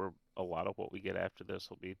now, where a lot of what we get after this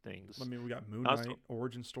will be I things mean, we got Moon not so. Knight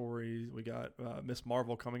origin stories. We got Miss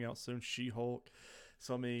Marvel coming out soon. She-Hulk.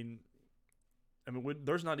 So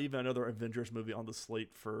there's not even another Avengers movie on the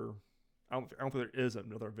slate for. I don't think there is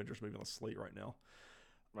another Avengers movie on the slate right now.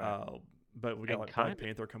 Right. Uh, but we got And like Black kind of,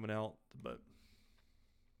 Panther coming out. But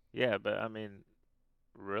yeah, but I mean,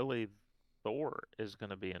 really, Thor is going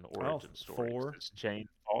to be an oh, origin story 'cause four. it's Jane Yep.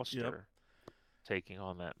 Foster taking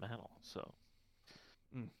on that mantle. So,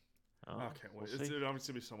 Mm, I can't we'll wait. see. It's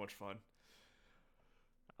gonna be so much fun.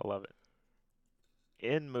 I love it.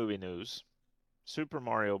 In movie news, Super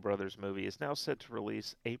Mario Brothers movie is now set to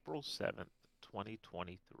release April 7th,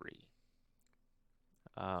 2023.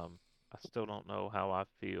 I still don't know how I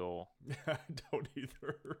feel I don't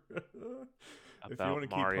either. If you want about to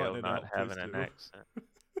keep Mario putting it not out, please having an do. accent.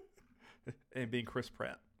 And being Chris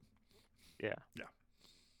Pratt. Yeah.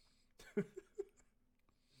 Yeah.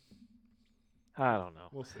 I don't know.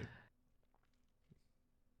 We'll see.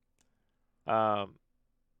 Um,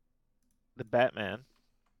 the Batman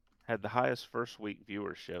had the highest first week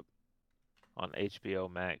viewership on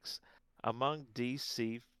HBO Max among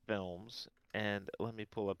DC films, and let me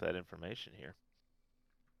pull up that information here.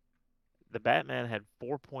 The Batman had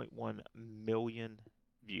 4.1 million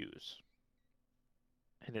views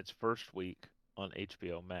in its first week on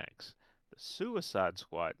HBO Max. The Suicide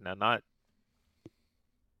Squad, now not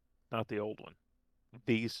the old one,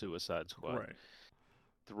 the Suicide Squad, Right.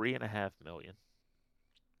 3.5 million.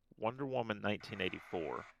 Wonder Woman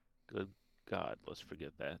 1984, good God, let's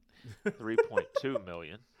forget that, 3.2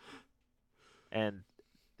 million. And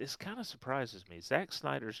this kind of surprises me. Zack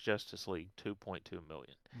Snyder's Justice League, 2.2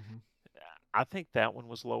 million. Mm-hmm. I think that one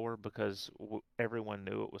was lower because everyone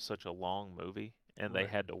knew it was such a long movie and they Right.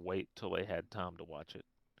 had to wait till they had time to watch it.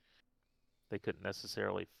 They couldn't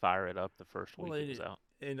necessarily fire it up the first Well, week it was out.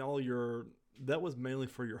 and that was mainly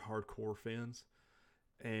for your hardcore fans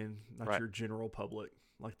and not Right, your general public,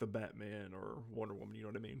 like the Batman or Wonder Woman. You know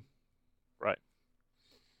what I mean? right.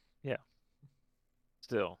 Yeah.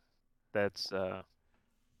 Still, that's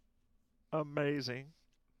amazing.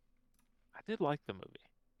 I did like the movie.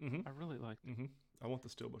 Mm-hmm. I really liked Mm-hmm. I want the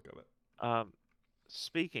steelbook of it. it.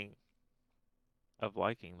 Speaking of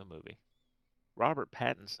liking the movie, Robert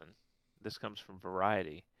Pattinson, this comes from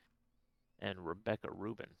Variety and Rebecca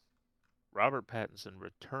Rubin. Robert Pattinson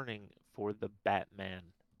returning for the Batman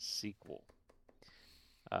sequel.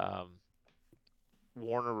 Um,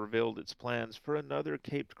 Warner revealed its plans for another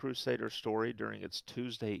Caped Crusader story during its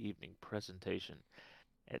Tuesday evening presentation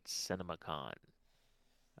at CinemaCon,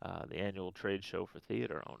 the annual trade show for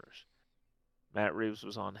theater owners. Matt Reeves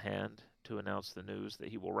was on hand to announce the news that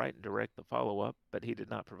he will write and direct the follow up, but he did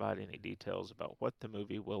not provide any details about what the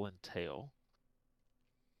movie will entail.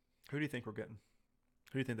 Who do you think we're getting?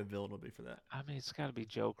 Who do you think the villain will be for that? I mean, it's got to be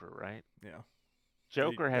Joker, right? Yeah.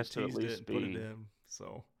 Joker They has to at teased it least and put it be in.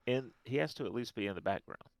 So he has to at least be in the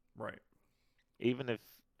background. right. Even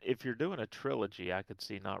if you're doing a trilogy, I could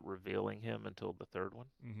see not revealing him until the third one,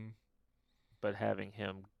 Mm-hmm. but having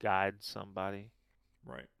him guide somebody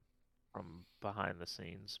Right. from behind the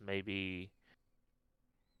scenes. Maybe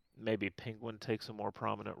Penguin takes a more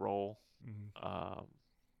prominent role. Mm-hmm. Um,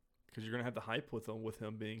 Because you're gonna have the hype with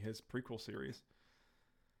him being his prequel series.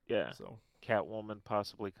 yeah, So Catwoman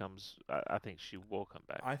possibly comes. I think she will come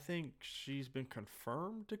back. I think she's been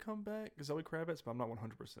confirmed to come back, Zoe Kravitz, but I'm not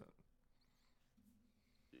 100%.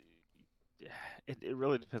 It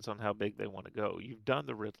really depends on how big they want to go. You've done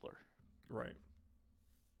the Riddler, Right.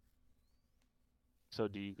 so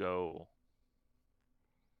do you go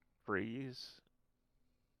Freeze?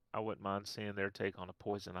 I wouldn't mind seeing their take on a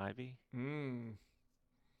Poison Ivy. Mm.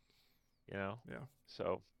 You know, Yeah.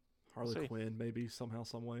 so we'll Harley see. Quinn, maybe somehow,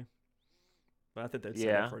 some way. But I think they'd set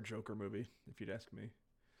up Yeah, for a Joker movie, if you'd ask me.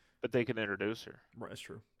 but they can introduce her Right, that's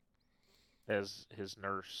true. as his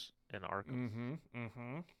nurse in Arkham. Mm-hmm.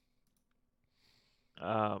 Mm-hmm.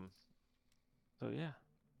 Um, so yeah,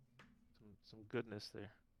 some goodness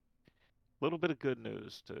there. A little bit of good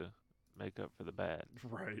news to make up for the bad.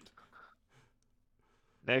 Right.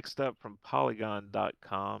 Next up from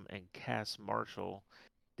Polygon.com and Cass Marshall,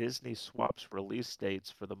 Disney swaps release dates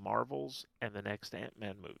for the Marvels and the next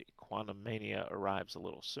Ant-Man movie. Quantumania arrives a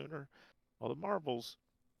little sooner, while the Marvels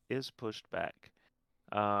is pushed back.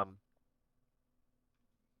 Um,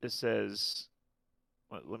 it says,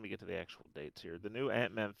 let me get to the actual dates here. The new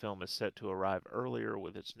Ant-Man film is set to arrive earlier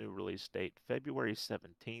with its new release date, February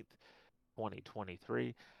 17th,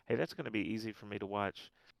 2023. Hey, that's going to be easy for me to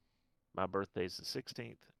watch. My birthday's the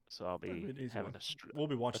 16th, so I'll That'd be be an easy having one. a, str- We'll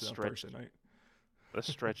be a watching that on stretch Thursday night. a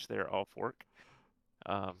stretch there off work.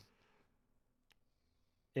 Um,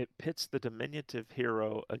 it pits the diminutive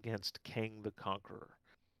hero against King the Conqueror.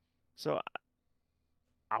 So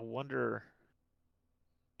I wonder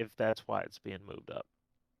if that's why it's being moved up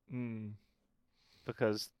Mm.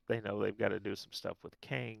 because they know they've got to do some stuff with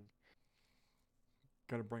Kang.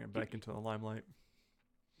 Got to bring it back into the limelight.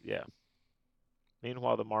 Yeah.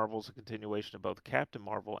 Meanwhile, the Marvels, a continuation of both Captain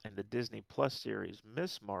Marvel and the Disney Plus series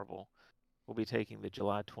Miss Marvel, will be taking the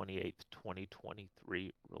July 28th,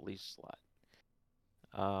 2023 release slot.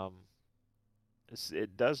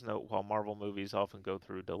 It does note while Marvel movies often go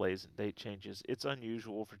through delays and date changes, it's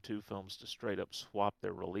unusual for two films to straight up swap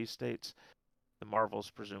their release dates. The Marvels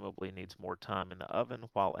presumably needs more time in the oven,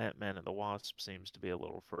 while Ant-Man and the Wasp seems to be a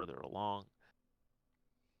little further along.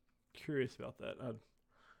 Curious about that.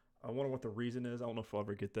 I wonder what the reason is. I don't know if I'll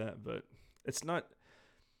ever get that, but it's not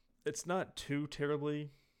it's not too terribly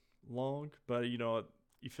long. But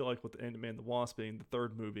you feel like with Ant-Man and the Wasp being the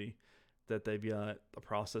third movie, that they've got the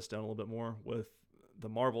process down a little bit more. With the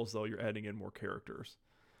Marvels, though, you're adding in more characters,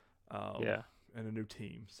 Yeah. and a new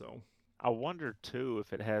team. So I wonder too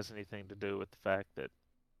if it has anything to do with the fact that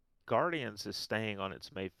Guardians is staying on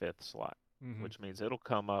its May 5th slot, which means it'll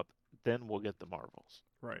come up, then we'll get the Marvels.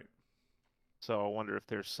 right. So I wonder if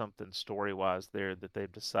there's something story-wise there that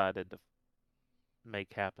they've decided to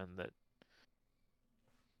make happen that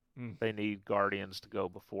they need Guardians to go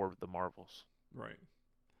before the Marvels. Right.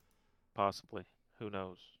 Possibly. Who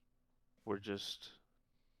knows? We're just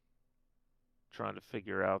trying to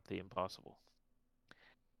figure out the impossible.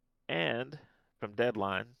 And from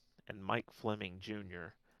Deadline and Mike Fleming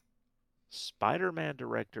Jr., Spider-Man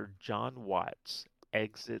director John Watts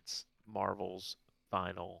exits Marvel's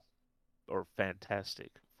final or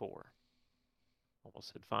Fantastic Four.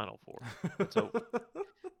 Almost said Final Four. It's over.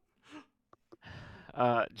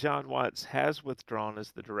 John Watts has withdrawn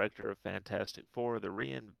as the director of Fantastic Four, the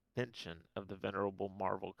reinvention of the venerable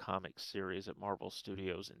Marvel Comics series at Marvel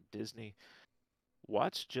Studios and Disney.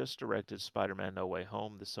 Watts just directed Spider-Man No Way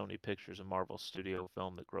Home, the Sony Pictures and Marvel Studio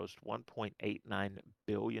film that grossed $1.89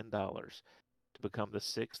 billion to become the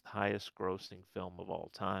sixth highest grossing film of all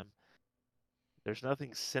time. There's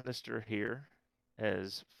nothing sinister here,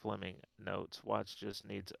 as Fleming notes. Watts just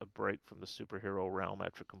needs a break from the superhero realm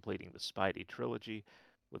after completing the Spidey trilogy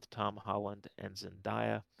with Tom Holland and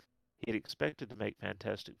Zendaya. He had expected to make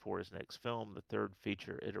Fantastic Four his next film, the third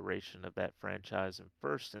feature iteration of that franchise, and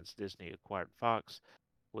first since Disney acquired Fox,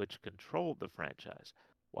 which controlled the franchise.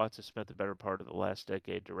 Watts has spent the better part of the last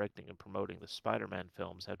decade directing and promoting the Spider-Man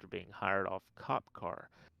films after being hired off Cop Car,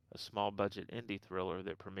 a small-budget indie thriller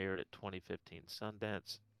that premiered at 2015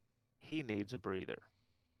 Sundance. He needs a breather.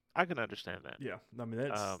 I can understand that. Yeah, I mean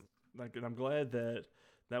that's and I'm glad that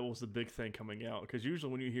that was the big thing coming out, because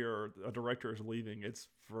usually when you hear a director is leaving, it's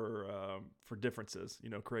for differences,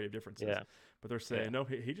 creative differences. Yeah. But they're saying no,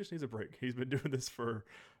 he just needs a break. He's been doing this for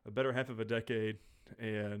a better half of a decade,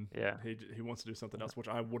 and he wants to do something else, which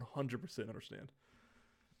I would 100% understand.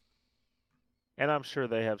 And I'm sure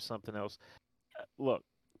they have something else. Look,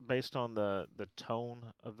 based on the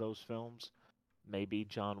tone of those films, maybe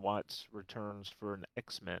John Watts returns for an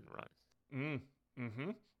X-Men run.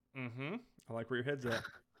 I like where your head's at.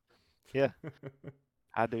 Yeah,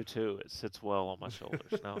 I do too. It sits well on my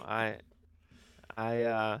shoulders. No, I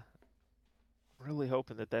really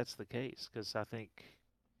hoping that that's the case, because I think,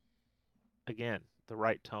 again, the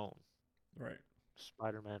right tone. Right.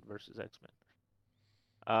 Spider-Man versus X-Men.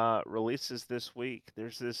 Releases this week.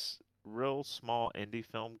 There's this real small indie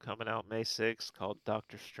film coming out May 6th called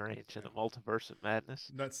Doctor Strange and the Multiverse of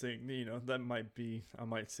Madness. Not seeing, that might be, I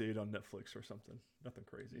might see it on Netflix or something. Nothing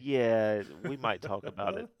crazy. Yeah, we might talk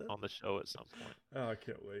about it on the show at some point. Oh, I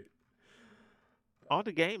can't wait. On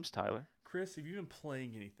to games, Tyler. Chris, have you been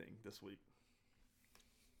playing anything this week?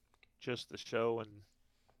 Just the show and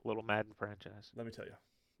little Madden franchise. Let me tell you.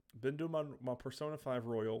 Been doing my Persona 5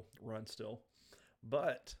 Royal run still,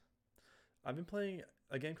 but I've been playing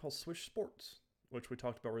a game called Switch Sports, which we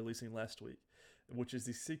talked about releasing last week, which is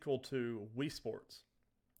the sequel to Wii Sports.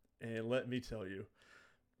 And let me tell you,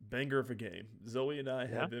 banger of a game. Zoe and I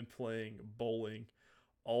have been playing bowling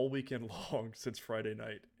all weekend long since Friday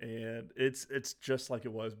night, and it's just like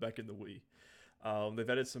it was back in the Wii. They've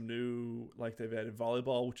added some new, they've added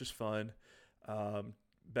volleyball, which is fun.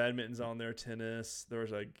 Badminton's on there, tennis.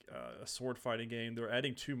 There's a sword fighting game. They're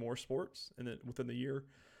adding 2 more sports within the year.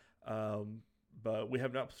 But we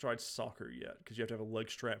have not tried soccer yet, because you have to have a leg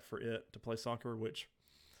strap for it to play soccer, which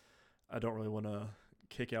I don't really want to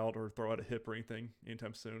kick out or throw out a hip or anything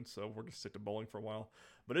anytime soon. So we're going to stick to bowling for a while.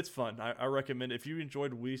 But it's fun. I recommend, if you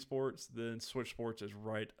enjoyed Wii Sports, then Switch Sports is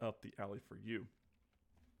right up the alley for you.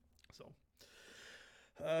 So,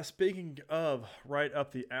 speaking of right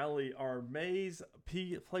up the alley, our May's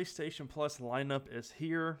PlayStation Plus lineup is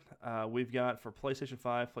here. We've got for PlayStation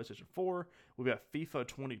 5, PlayStation 4, we've got FIFA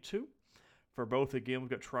 22. For both, again, we've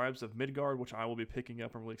got Tribes of Midgard, which I will be picking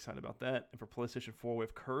up. I'm really excited about that. And for PlayStation 4, we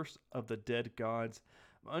have Curse of the Dead Gods.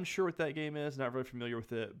 I'm unsure what that game is, not really familiar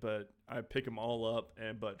with it, but I pick them all up.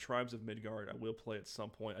 But Tribes of Midgard, I will play at some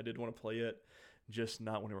point. I did want to play it, just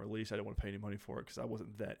not when it released. I didn't want to pay any money for it because I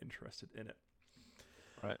wasn't that interested in it.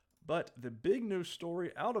 Right. But the big news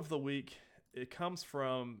story out of the week, it comes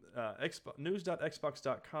from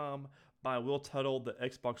news.xbox.com by Will Tuttle, the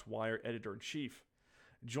Xbox Wire editor-in-chief.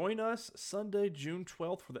 Join us Sunday, June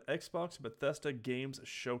 12th for the Xbox Bethesda Games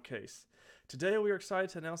Showcase. Today, we are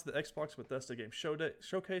excited to announce the Xbox Bethesda Games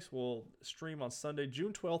Showcase will stream on Sunday,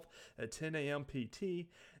 June 12th at 10 a.m. PT.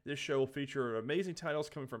 This show will feature amazing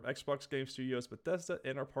titles coming from Xbox Game Studios, Bethesda,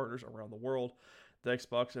 and our partners around the world. The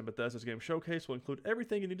Xbox and Bethesda's Game Showcase will include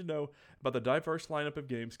everything you need to know about the diverse lineup of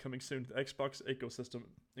games coming soon to the Xbox ecosystem,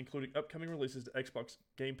 including upcoming releases to Xbox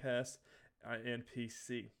Game Pass and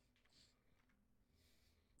PC.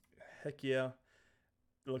 Heck yeah.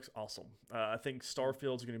 It looks awesome. I think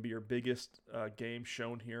Starfield's going to be your biggest game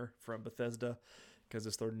shown here from Bethesda because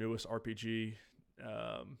it's their newest RPG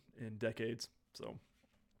in decades. So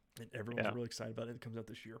and everyone's really excited about it. It comes out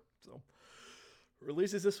this year. So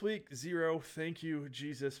releases this week, zero. Thank you,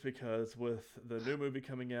 Jesus, because with the new movie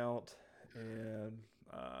coming out and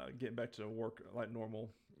getting back to work like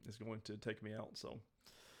normal is going to take me out. So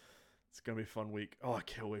it's going to be a fun week. Oh, I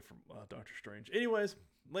can't wait for Doctor Strange. Anyways,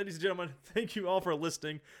 ladies and gentlemen, thank you all for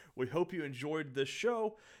listening. We hope you enjoyed this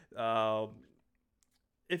show.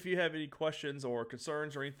 If you have any questions or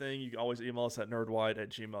concerns or anything, you can always email us at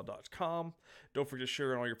nerdwide@gmail.com. Don't forget to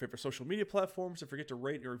share on all your favorite social media platforms. And forget to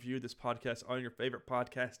rate and review this podcast on your favorite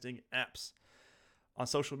podcasting apps. On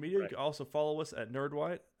social media, you can also follow us at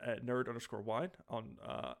nerdwide, at nerd_wide.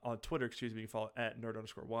 On Twitter, you can follow at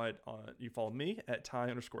nerd_wide. You follow me at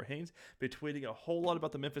Ty_Haynes. Be tweeting a whole lot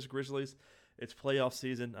about the Memphis Grizzlies. It's playoff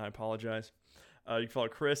season. I apologize. You can follow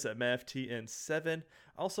Chris at MavTN7.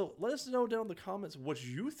 Also, let us know down in the comments what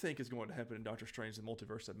you think is going to happen in Doctor Strange: The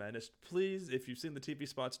Multiverse of Madness. Please, if you've seen the TV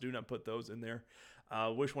spots, do not put those in there.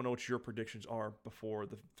 We just want to know what your predictions are before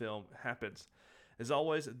the film happens. As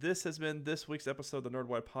always, this has been this week's episode of the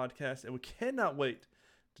Nerdwide Podcast, and we cannot wait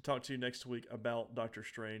to talk to you next week about Doctor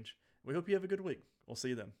Strange. We hope you have a good week. We'll see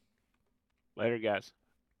you then. Later, guys.